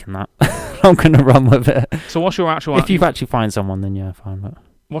 I've taken that. I'm gonna run with it. So what's your actual? If you actually find someone, then yeah, fine. But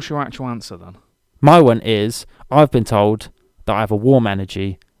what's your actual answer then? my one is I've been told that I have a warm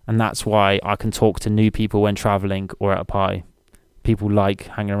energy, and that's why I can talk to new people when traveling or at a party. People like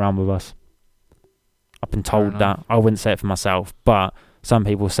hanging around with us. I've been told that. I wouldn't say it for myself, but some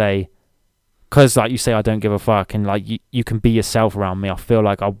people say, because like you say, I don't give a fuck, and like you can be yourself around me. I feel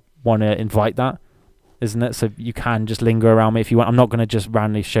like I want to invite that, isn't it? So you can just linger around me if you want. I'm not going to just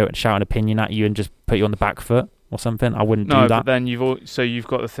randomly shout an opinion at you and just put you on the back foot or something. I wouldn't do that. No, but then you've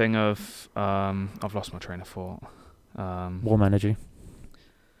got the thing of I've lost my train of thought. Warm energy.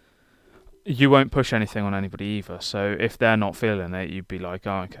 You won't push anything on anybody either. So if they're not feeling it, you'd be like,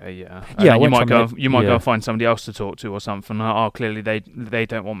 "Oh, okay, yeah." And Yeah, then you might go yeah. and find somebody else to talk to or something. Oh, clearly they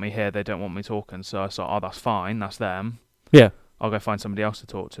don't want me here. They don't want me talking. So I thought, oh, that's fine. That's them. Yeah. I'll go find somebody else to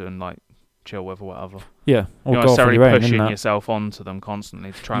talk to and like chill with or whatever. Yeah. Or You're not go off on necessarily your own, pushing innit? yourself onto them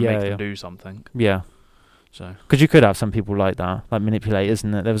constantly to try and Yeah, make yeah. them do something. Yeah. So Because you could have some people like that, like manipulate,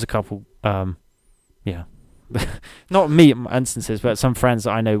 isn't it? There was a couple, yeah. Not me instances, but some friends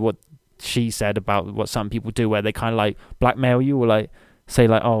that I know what she said about what some people do where they kind of like blackmail you or like say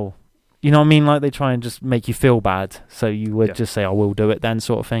like, oh, you know what I mean? Like they try and just make you feel bad. So you would just say, I will do it then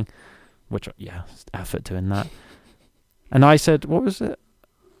sort of thing. Which, yeah, it's effort doing that. And I said, what was it?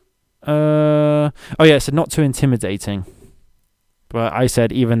 Oh yeah, it said not too intimidating. But I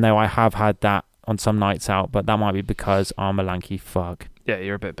said, even though I have had that on some nights out, but that might be because I'm a lanky fuck. yeah,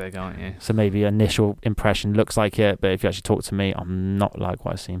 you're a bit big, aren't you? So maybe initial impression looks like it, but if you actually talk to me, I'm not like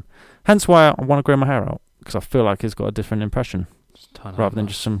what I seem. Hence why I want to grow my hair out, because I feel like it's got a different impression, rather than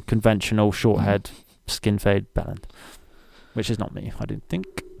just some conventional short head, skin fade bellend, which is not me, I didn't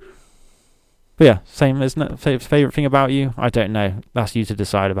think. But yeah, same, isn't it? Favourite thing about you? I don't know. That's you to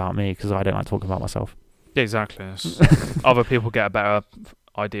decide about me, because I don't like talking about myself. Yeah, exactly. Other people get a better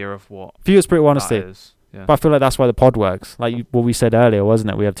idea of what For you, it's pretty honesty. that is. Yeah. But I feel like that's why the pod works. Like what we said earlier,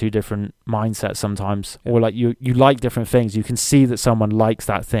 wasn't it? We have two different mindsets sometimes. Yeah. Or like you like different things. You can see that someone likes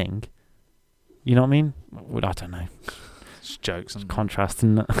that thing. You know what I mean? Well, I don't know. It's jokes. It's contrast,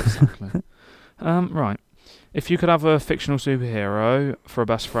 isn't it? Exactly. Right. If you could have a fictional superhero for a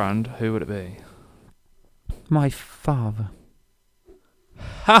best friend, who would it be? My father.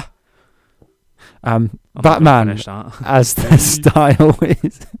 Ha! I'm not gonna Batman, finish that. as the style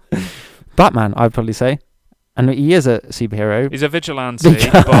is. Batman, I'd probably say. And he is a superhero. He's a vigilante,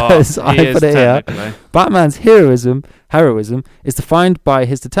 Because but I he is put it here. technically. Batman's heroism is defined by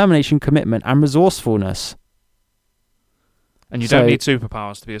his determination, commitment, and resourcefulness, And you So- don't need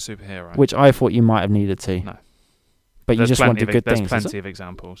superpowers to be a superhero. which I thought you might have needed to. No. But you There's just plenty wanted of good there's things. is it? plenty of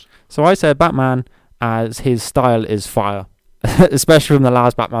examples. So I said Batman, as his style is fire, especially from the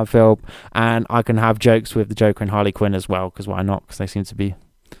last Batman film, and I can have jokes with the Joker and Harley Quinn as well, because why not? Because they seem to be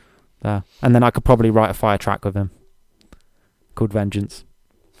there. And then I could probably write a fire track with him called Vengeance.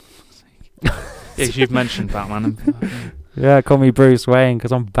 Yes, you've mentioned Batman. And, Yeah, call me Bruce Wayne,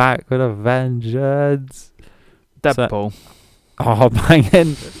 because I'm back with a vengeance. Deadpool. Oh,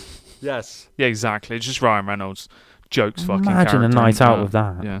 banging. Yes. Yeah, exactly. It's just Ryan Reynolds. Jokes fucking Imagine a character night and, out with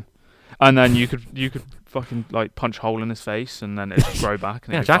that. Yeah. And then you could fucking like punch a hole in his face and then it'd just grow back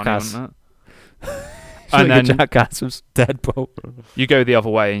and Yeah, it'd be funny, Jackass. wouldn't it? And And then Jackass was Deadpool. you go the other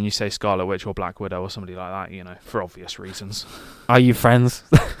way and you say Scarlet Witch or Black Widow or somebody like that, you know, for obvious reasons. Are you friends?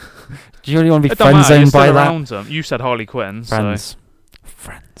 Do you really want to be It don't friend matter, you're zoned by still that? around them. You said Harley Quinn, Friends.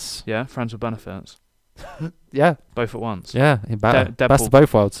 Friends. so yeah, friends with benefits. Yeah. Both at once. Yeah. Better. Deadpool. Best of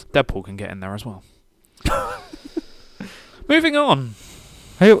both worlds. Deadpool can get in there as well. Moving on.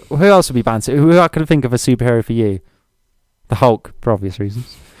 Who else would be banter? Who I could think of a superhero for you? The Hulk, for obvious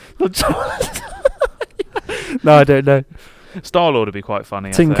reasons. No, I don't know. Star-Lord would be quite funny.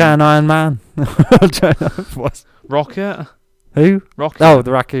 I Tin think. Can Iron Man. I don't know. What's- Rocket? Who? Rocket. Oh,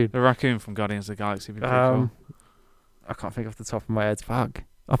 the raccoon. The raccoon from Guardians of the Galaxy would be pretty cool. I can't think off the top of my head. Fuck.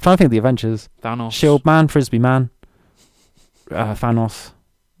 I'm trying to think of the Avengers. Thanos. Shield Man, Frisbee Man. Thanos.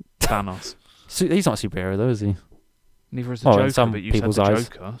 Thanos. He's not a superhero though, is he? Neither is the Oh, in Joker, some but you said people's the eyes.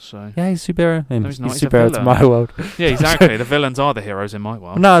 Joker, so... Yeah, he's a superhero. No, he's not. He's He's a superhero to villain. my world. Yeah, exactly. The villains are the heroes in my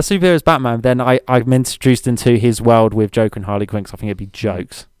world. No, superhero is Batman. Then I'm introduced into his world with Joker and Harley Quinn, 'cause I think it'd be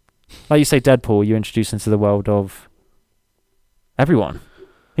jokes. Like you say, Deadpool, you're introduced into the world of everyone.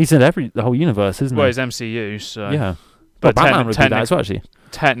 He's in the whole universe, isn't Well, he? it's MCU, so... Yeah. But Well, Batman would do that as well, actually.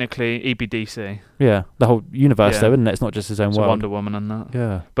 technically, he'd be DC. Yeah, the whole universe, Yeah. though, isn't it? It's not just his own So world. Wonder Woman and that.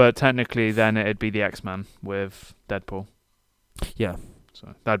 Yeah. But technically, then it'd be the X-Men with Deadpool. Yeah.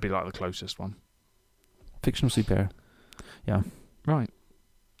 So that'd be like the closest one. Fictional superhero. Yeah. Right.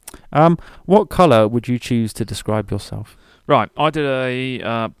 What colour would you choose to describe yourself? Right, I did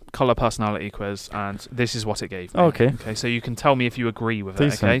a colour personality quiz, and this is what it gave me. Oh, okay. Okay, so you can tell me if you agree with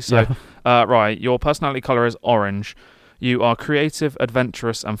Decent, it. Okay, so yeah. right, your personality colour is orange. You are creative,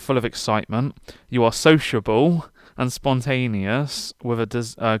 adventurous, and full of excitement. You are sociable and spontaneous, with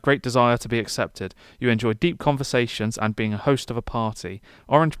a great desire to be accepted. You enjoy deep conversations and being a host of a party.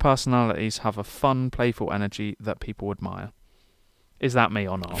 Orange personalities have a fun, playful energy that people admire. Is that me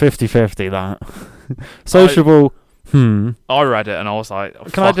or not? 50-50 that. Sociable. I read it and I was like,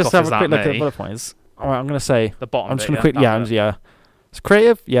 Can I just off, have a quick look at me? bullet points? All right, I'm going to say. The bottom I'm just bit, going to quick. that bit. Yeah. It's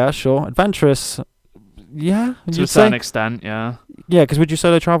creative. Yeah, sure. Adventurous. Yeah. To a certain extent, yeah. Yeah, because would you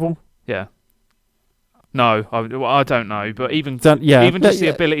solo travel? Yeah. No, I don't know, but even just the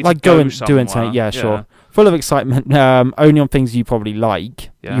ability like to go and somewhere. Do yeah, sure. Full of excitement. Only on things you probably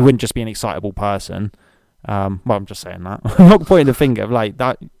like. Yeah. You wouldn't just be an excitable person. Well, I'm just saying that. I'm not pointing the finger. Like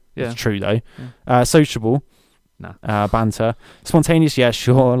that. Yeah. It's true though. Yeah. Sociable. No. Banter. Spontaneous. Yeah,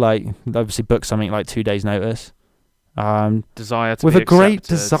 sure. Like obviously book something like 2 days notice. Desire to with be a great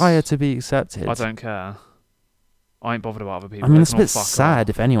accepted. Desire to be accepted. I don't care. I ain't bothered about other people. I mean, it's a bit sad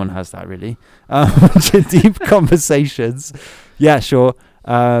if anyone has that, really. Deep conversations. Yeah, sure.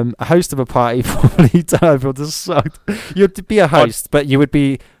 A host of a party probably would have sucked. You'd be a host, but you would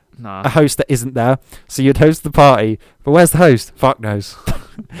be a host that isn't there. So you'd host the party, but where's the host? Fuck knows.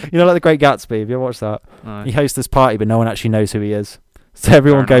 You know, like The Great Gatsby. Have you ever watched that? No. He hosts this party, but no one actually knows who he is. So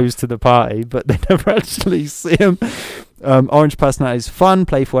everyone goes to the party, but they never actually see him. Orange personality is fun,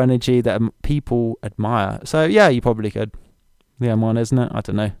 playful energy that people admire. So yeah, you probably could. Yeah, mine, isn't it? I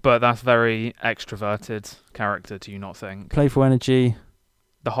don't know. But that's very extroverted character, do you not think? Playful energy.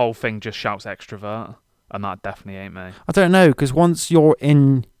 The whole thing just shouts extrovert, and that definitely ain't me. I don't know, because once you're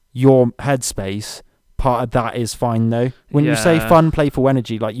in your headspace, part of that is fine though. When you say fun, playful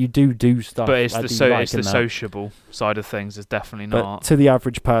energy, like you do stuff. But it's like the sociable side of things is definitely not. But to the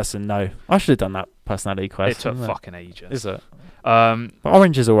average person, no. I should have done that personality quest. It took fucking ages. Is it? But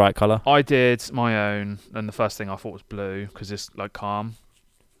orange is alright colour. I did my own, and the first thing I thought was blue because it's like calm.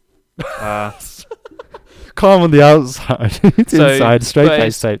 Calm on the outside, inside straight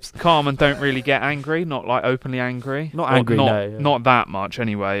face tapes. Calm and don't really get angry, not like openly angry. Not angry, no. Yeah. Not that much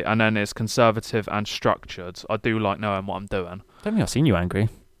anyway. And then it's conservative and structured. I do like knowing what I'm doing. I don't think I've seen you angry.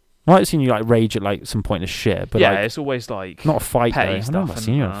 I might have seen you like rage at like some pointless shit, but yeah, like, it's always like not a fight though. I stuff. don't think I've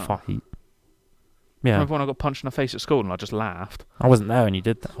seen you in a fight. Yeah. Remember when I got punched in the face at school and I just laughed? I wasn't there when you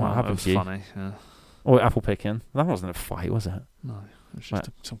did that. What happened to to you? Funny, yeah. Or apple picking. That wasn't a fight, was it? No, it was just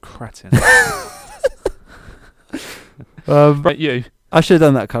some cretin. But you? I should have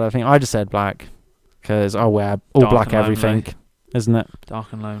done that colour thing. I just said black because I wear all Dark black and lonely. everything, isn't it?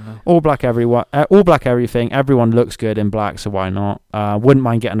 Dark and lonely. All black everyone. All black everything. Everyone looks good in black, so why not? Wouldn't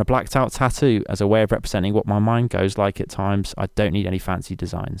mind getting a blacked out tattoo as a way of representing what my mind goes like at times. I don't need any fancy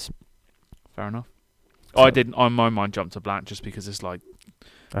designs. Fair enough. So, I didn't. My mind jumped to black just because it's like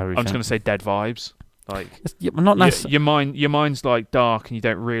everything. I'm just gonna say dead vibes. Like not necessarily. Your mind's like dark and you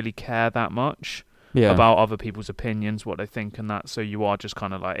don't really care that much. Yeah. About other people's opinions, what they think and that, so you are just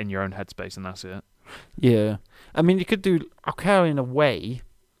kind of like in your own headspace and that's it. Yeah. I mean, you could do okay in a way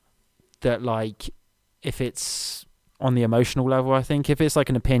that, like, if it's on the emotional level, I think. If it's like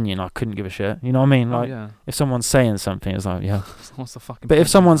an opinion, I couldn't give a shit. You know what I mean? Like, if someone's saying something, it's like, yeah. What's the fucking But if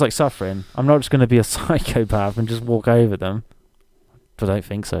someone's like suffering, I'm not just going to be a psychopath and just walk over them. I don't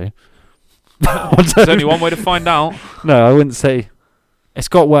think so. There's only one way to find out. No, I wouldn't say. It's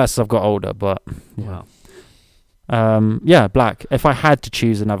got worse as I've got older, but yeah. Yeah, black. If I had to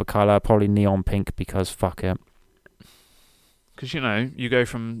choose another colour, probably neon pink because fuck it. Because, you know, you go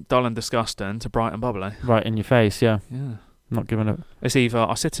from dull and disgusting to bright and bubbly. Right in your face, yeah. Yeah. Not giving a... It's either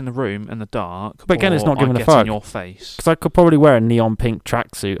I sit in the room in the dark, but again, or it's not giving I a get fuck. in your face. Because I could probably wear a neon pink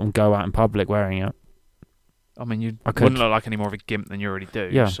tracksuit and go out in public wearing it. I mean, you wouldn't look like any more of a gimp than you already do.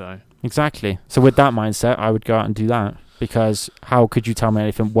 Yeah, so. Exactly. So with that mindset, I would go out and do that. Because how could you tell me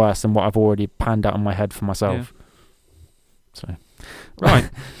anything worse than what I've already panned out in my head for myself? Yeah. So, right.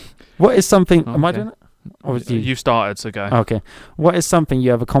 What is something... Okay. Am I doing it? Or you started, so go. Okay. What is something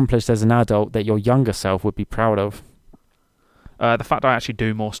you have accomplished as an adult that your younger self would be proud of? The fact I actually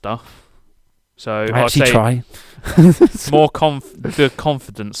do more stuff. So I actually try. More the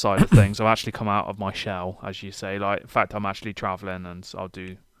confidence side of things. I've actually come out of my shell, as you say. Like, in fact, I'm actually travelling and I'll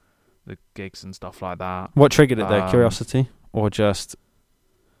do the gigs and stuff like that. What triggered it though? Curiosity? Or just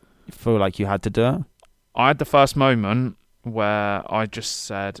feel like you had to do it? I had the first moment where I just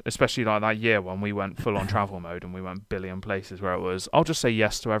said, especially like that year when we went full on travel mode and we went billion places, where it was, I'll just say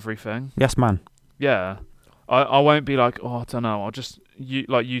yes to everything. Yes, man. Yeah. I won't be like, oh, I don't know. I'll just,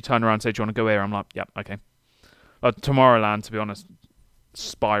 you turn around and say, "Do you want to go here?" I'm like, "Yep, okay." Tomorrowland, to be honest,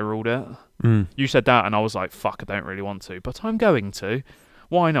 spiraled it. You said that, and I was like, "Fuck, I don't really want to," but I'm going to.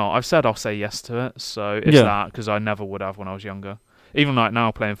 Why not? I've said I'll say yes to it, so it's that, because I never would have when I was younger. Even like now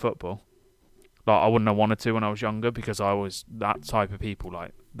playing football, like I wouldn't have wanted to when I was younger, because I was that type of people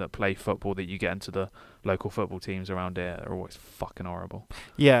like that play football, that you get into the local football teams around here. They're always fucking horrible.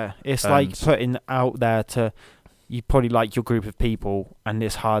 Yeah, it's like putting out there to, you probably like your group of people, and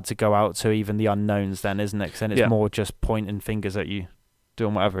it's hard to go out to even the unknowns then, isn't it? 'Cause then it's more just pointing fingers at you,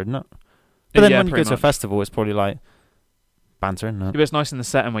 doing whatever, isn't it? But then when you go to a festival, it's probably like banter, isn't it? Yeah, but it's nice in the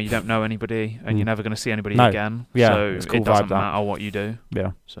setting where you don't know anybody and you're never going to see anybody again. Yeah, so it's cool it doesn't vibe, matter what you do.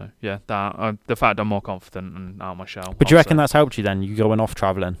 Yeah. So yeah, that the fact I'm more confident and out of my shell. But do you reckon that's helped you then? You going off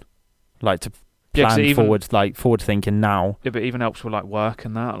travelling, like to plan forward thinking now. Yeah, but it even helps with like work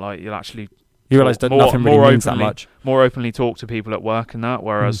and that. Like you'll actually you realise that nothing really means that much. More openly talk to people at work and that.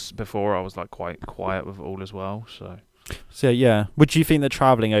 Whereas before I was like quite quiet with it all as well. So yeah, would you think that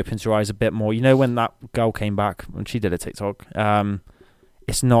travelling opens your eyes a bit more? You know, when that girl came back when she did a TikTok,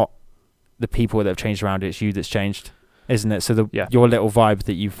 it's not the people that have changed around it, it's you that's changed, isn't it? So your little vibe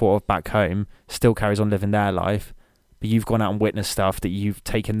that you thought of back home still carries on living their life, but you've gone out and witnessed stuff that you've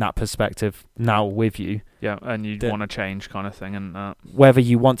taken that perspective now with you. Yeah, and you want to change kind of thing. And whether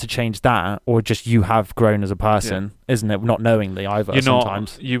you want to change that or just you have grown as a person, isn't it? Not knowingly either.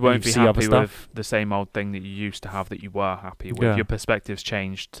 Sometimes you won't be happy with the same old thing that you used to have that you were happy with. Your perspective's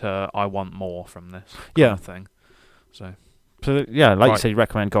changed to, I want more from this kind of thing. So yeah, like you said, you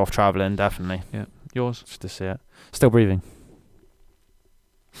recommend go off travelling, definitely. Yeah. Yours? Just to see it. Still breathing.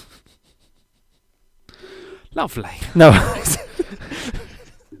 Lovely. No.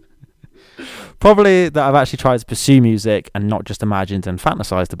 Probably that I've actually tried to pursue music and not just imagined and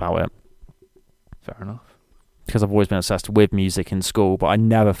fantasized about it. Fair enough. Because I've always been obsessed with music in school, but I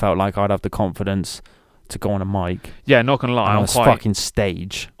never felt like I'd have the confidence to go on a mic. Yeah, not gonna lie, on a fucking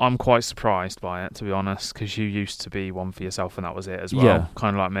stage. I'm quite surprised by it, to be honest, because you used to be one for yourself and that was it as well. Yeah.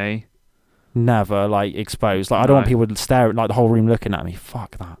 Kind of like me. Never like exposed. Like I don't want people to stare at like the whole room looking at me.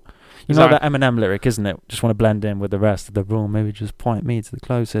 Fuck that. You know that Eminem lyric, isn't it? Just want to blend in with the rest of the room. Maybe just point me to the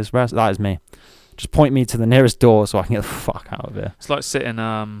closest rest. That is me. Just point me to the nearest door so I can get the fuck out of here. It's like sitting,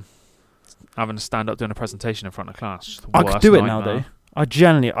 having to stand up doing a presentation in front of class. I could do it now, though. I've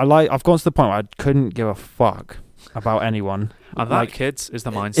gone to the point where I couldn't give a fuck about anyone. And that, kids, is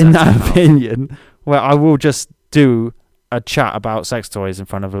the mindset. In that opinion, where I will just do a chat about sex toys in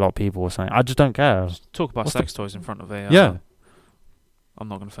front of a lot of people or something. I just don't care. Talk about sex toys in front of a... yeah. I'm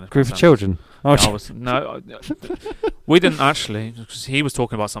not going to finish. Group of children. We didn't actually, because he was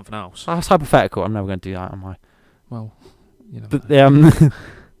talking about something else. That's hypothetical. I'm never going to do that, am I? Well, you know. But,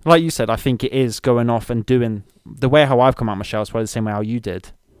 like you said, I think it is going off and doing the way how I've come out my shell is probably the same way how you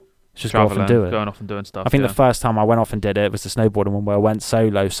did. It's just go off and do it. Going off and doing stuff. I think the first time I went off and did it was the snowboarding one where I went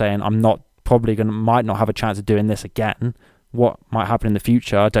solo, saying I'm not might not have a chance of doing this again. What might happen in the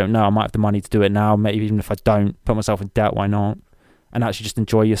future, I don't know. I might have the money to do it now. Maybe even if I don't put myself in debt, why not? And actually just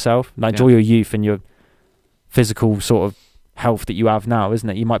enjoy yourself. Like enjoy your youth and your physical sort of health that you have now, isn't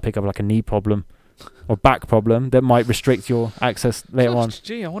it? You might pick up like a knee problem or back problem that might restrict your access later on.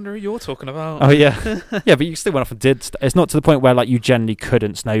 Gee, I wonder who you're talking about. Oh, yeah. Yeah, but you still went off and did it's not to the point where like you generally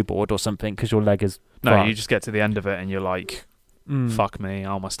couldn't snowboard or something because your leg is... No, you just get to the end of it and you're like, fuck me,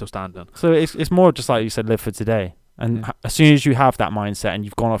 how am I still standing? So it's more just like you said, live for today. And as soon as you have that mindset and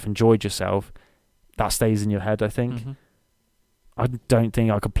you've gone off and enjoyed yourself, that stays in your head, I think. Mm-hmm. I don't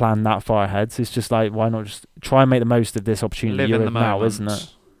think I could plan that far ahead. So it's just like, why not just try and make the most of this opportunity you're in now, isn't it?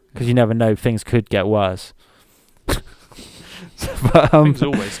 Because you never know, things could get worse. But, things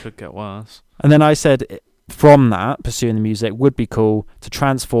always could get worse. And then I said, from that, pursuing the music would be cool to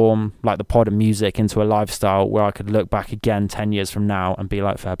transform like the pod of music into a lifestyle where I could look back again 10 years from now and be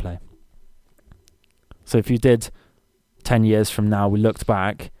like, fair play. So if you did 10 years from now, we looked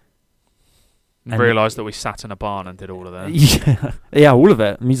back and realised that we sat in a barn and did all of that. Yeah, all of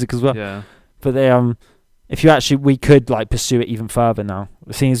it, music as well. Yeah. But if we could like pursue it even further now,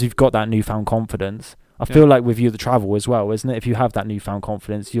 seeing as you've got that newfound confidence. I feel like with you the travel as well, isn't it? If you have that newfound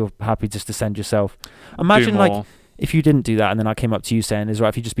confidence, you're happy just to send yourself. Imagine like if you didn't do that and then I came up to you saying, "Is right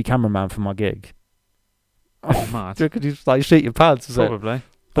if you just be cameraman for my gig?" Oh, mad! Could you just like shit your pants? Probably.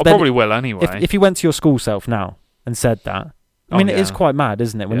 But I probably will anyway. If you went to your school self now and said that. I mean, it is quite mad,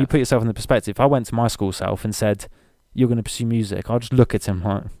 isn't it? When you put yourself in the perspective. If I went to my school self and said, "You're going to pursue music," I'll just look at him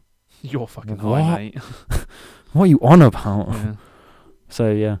like, "You're fucking high, mate." What are you on about? Yeah.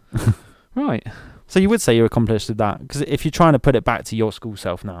 So, yeah. Right. So you would say you're accomplished with that? Because if you're trying to put it back to your school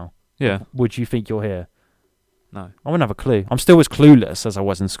self now, yeah, would you think you're here? No. I wouldn't have a clue. I'm still as clueless as I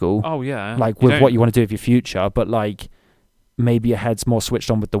was in school. Oh yeah. Like with what you want to do with your future, but like maybe your head's more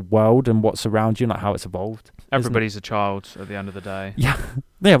switched on with the world and what's around you, and like how it's evolved. Everybody's a child at the end of the day. Yeah,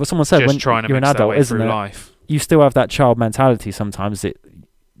 yeah. But someone said Just when trying to you're an mix their adult, way isn't through it? life. You still have that child mentality. Sometimes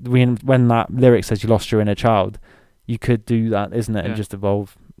when that lyric says you lost your inner child, you could do that, isn't it? And just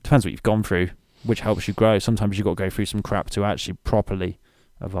evolve. Depends what you've gone through, which helps you grow. Sometimes you've got to go through some crap to actually properly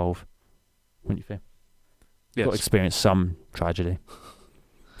evolve. What do you think? Yes. Got to experience some tragedy.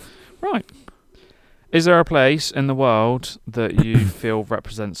 Right. Is there a place in the world that you feel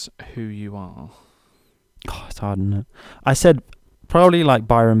represents who you are? Oh, it's hard, isn't it? I said probably like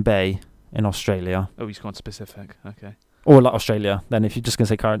Byron Bay in Australia. Oh, he's gone specific. Okay. Or like Australia. Then if you're just going to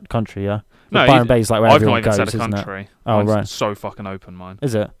say current country, yeah. No, But Byron Bay's like where I've not everyone even goes, said a isn't it? country. Oh, Mine's right. so fucking open, mine.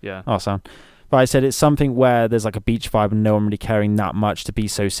 Is it? Yeah. Oh, sound. But I said it's something where there's like a beach vibe and no one really caring that much to be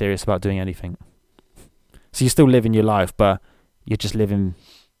so serious about doing anything. So you're still living your life, but you're just living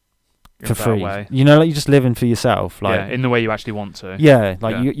for free. Way. You know, like you're just living for yourself. Like, yeah, in the way you actually want to. Yeah,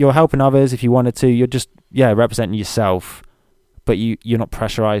 like you're helping others if you wanted to. You're just representing yourself, but you're not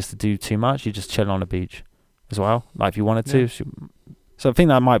pressurized to do too much. You're just chilling on the beach as well. Like if you wanted to. So I think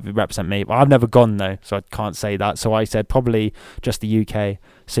that might represent me. But I've never gone though, so I can't say that. So I said probably just the UK.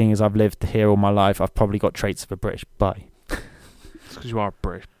 Seeing as I've lived here all my life, I've probably got traits of a British bye. It's because you are a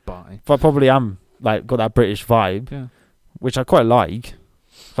British bye. But I probably am like got that British vibe, which I quite like.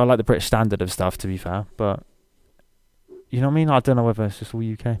 So I like the British standard of stuff, to be fair. But you know what I mean? I don't know whether it's just all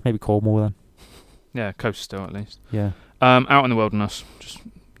UK. Maybe Cornwall then. Yeah, coast still at least. Yeah. Out in the wilderness, just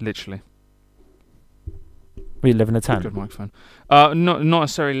literally. We live in a tent. Good microphone. Not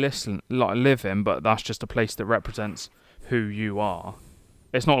necessarily live in, but that's just a place that represents who you are.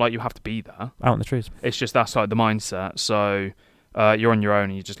 It's not like you have to be there. Out in the trees. It's just that's like the mindset. So you're on your own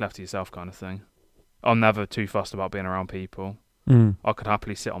and you're just left to yourself kind of thing. I'm never too fussed about being around people. I could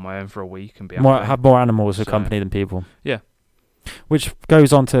happily sit on my own for a week and be have more animals for company than people. Yeah. Which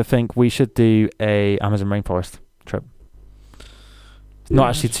goes on to think we should do a Amazon rainforest trip. It's not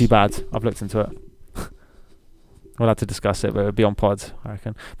actually too bad. I've looked into it. We'll have to discuss it, but it'll be on pods, I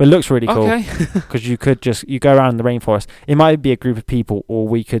reckon. But it looks really cool because you go around the rainforest. It might be a group of people, or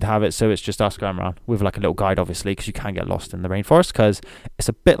we could have it so it's just us going around with like a little guide, obviously, because you can get lost in the rainforest because it's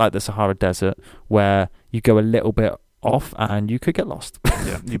a bit like the Sahara Desert where you go a little bit off and you could get lost.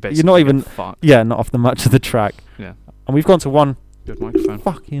 Yeah, you're not even not off the much of the track. Yeah, and we've gone to one. Good microphone.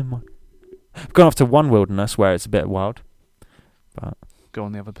 We've gone off to one wilderness where it's a bit wild. But go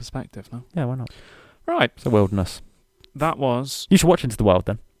on the other perspective now. Yeah, why not? Right, it's a wilderness. That was. You should watch Into the Wild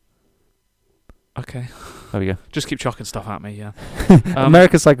then. Okay. There we go. Just keep chucking stuff at me, yeah.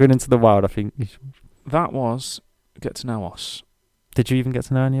 America's like going Into the Wild, I think. That was Get to Know Us. Did you even get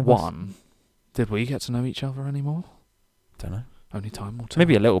to know any of us? One. Did we get to know each other anymore? Don't know. Only time will tell.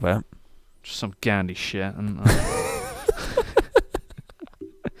 Maybe a little bit. Just some Gandhi shit. And,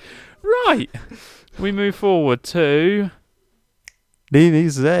 right. We move forward to... New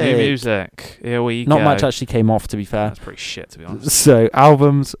music. Here we go. Not go. much actually came off, to be fair. That's pretty shit, to be honest. So,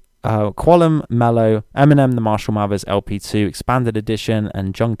 albums, Qualum, Mellow, Eminem, The Marshall Mathers, LP2, Expanded Edition,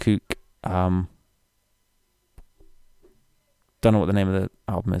 and Jungkook. Don't know what the name of the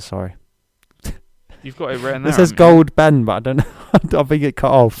album is, sorry. You've got it written there. It says Gold Ben, but I don't know. I think it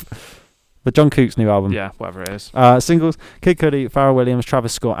cut off. But Jungkook's new album. Yeah, whatever it is. Singles, Kid Cudi, Pharrell Williams,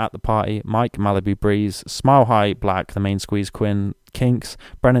 Travis Scott, At the Party, Mike, Malibu Breeze, Smile High, Black, The Main Squeeze, Quinn, Kinks,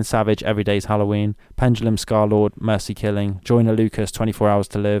 Brennan Savage, Everyday's Halloween, Pendulum, Scarlord, Mercy Killing, Joyner Lucas, 24 Hours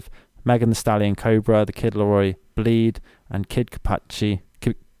to Live, Megan Thee Stallion, Cobra, The Kid Laroi, Bleed, and Kid Capici,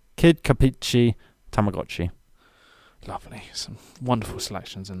 Tamagotchi. Lovely. Some wonderful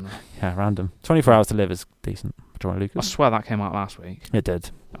selections in there. Yeah, random. 24 Hours to Live is decent. Joyner Lucas. I swear that came out last week. It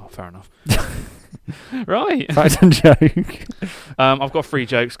did. Oh, fair enough. Right. Fact and joke. I've got 3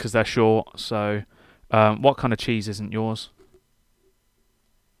 jokes because they're short. So, what kind of cheese isn't yours?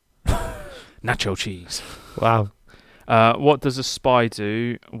 Nacho cheese. Wow. What does a spy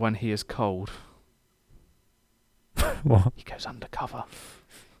do when he is cold? What? He goes undercover.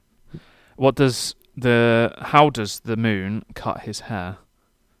 How does the moon cut his hair?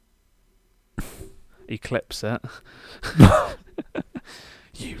 He clips it.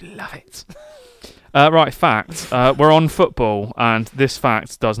 You love it. Right, fact. We're on football, and this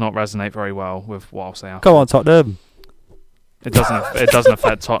fact does not resonate very well with what I'll say after. Go on, Tottenham. It doesn't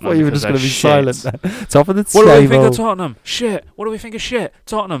affect Tottenham. Well, you were just going to be shit. silent then. Top of the What table. do we think of Tottenham? Shit. What do we think of shit?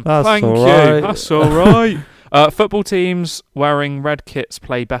 Tottenham. Thank all you. right. That's all right. Football teams wearing red kits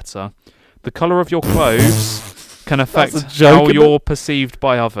play better. The colour of your clothes can affect That's a joke, how isn't you're perceived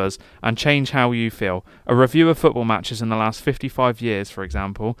by others and change how you feel. A review of football matches in the last 55 years, for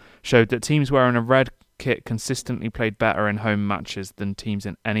example, showed that teams wearing a red kit consistently played better in home matches than teams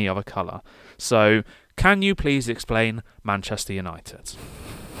in any other colour. So, can you please explain Manchester United?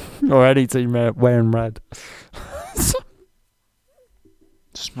 Or any team wearing red.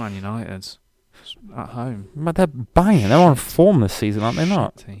 Just Man United. At home. But they're banging. They're on form this season, aren't they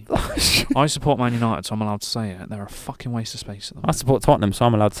not? Shitty. I support Man United, so I'm allowed to say it. They're a fucking waste of space at the I moment. support Tottenham, so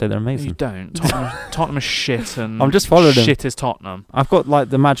I'm allowed to say they're amazing. You don't. Tottenham is shit, and I'm just following them. shit is Tottenham. I've got like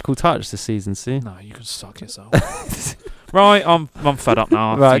the magical touch this season, see? No, you can suck yourself. Right, I'm fed up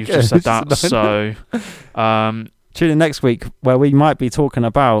now after Right, you've just said that. good. So, Tune in next week where we might be talking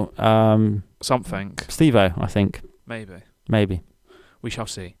about something. Steve-O, I think. Maybe. We shall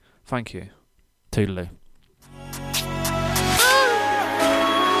see. Thank you. Toodaloo.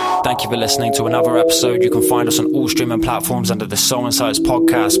 Thank you for listening to another episode. You can find us on all streaming platforms under the Soul Insights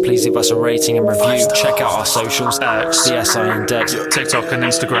podcast. Please leave us a rating and review. Check out our socials, X, the SI Index, TikTok and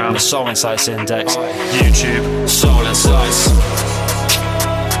Instagram, the Soul Insights Index, YouTube, Soul Insights.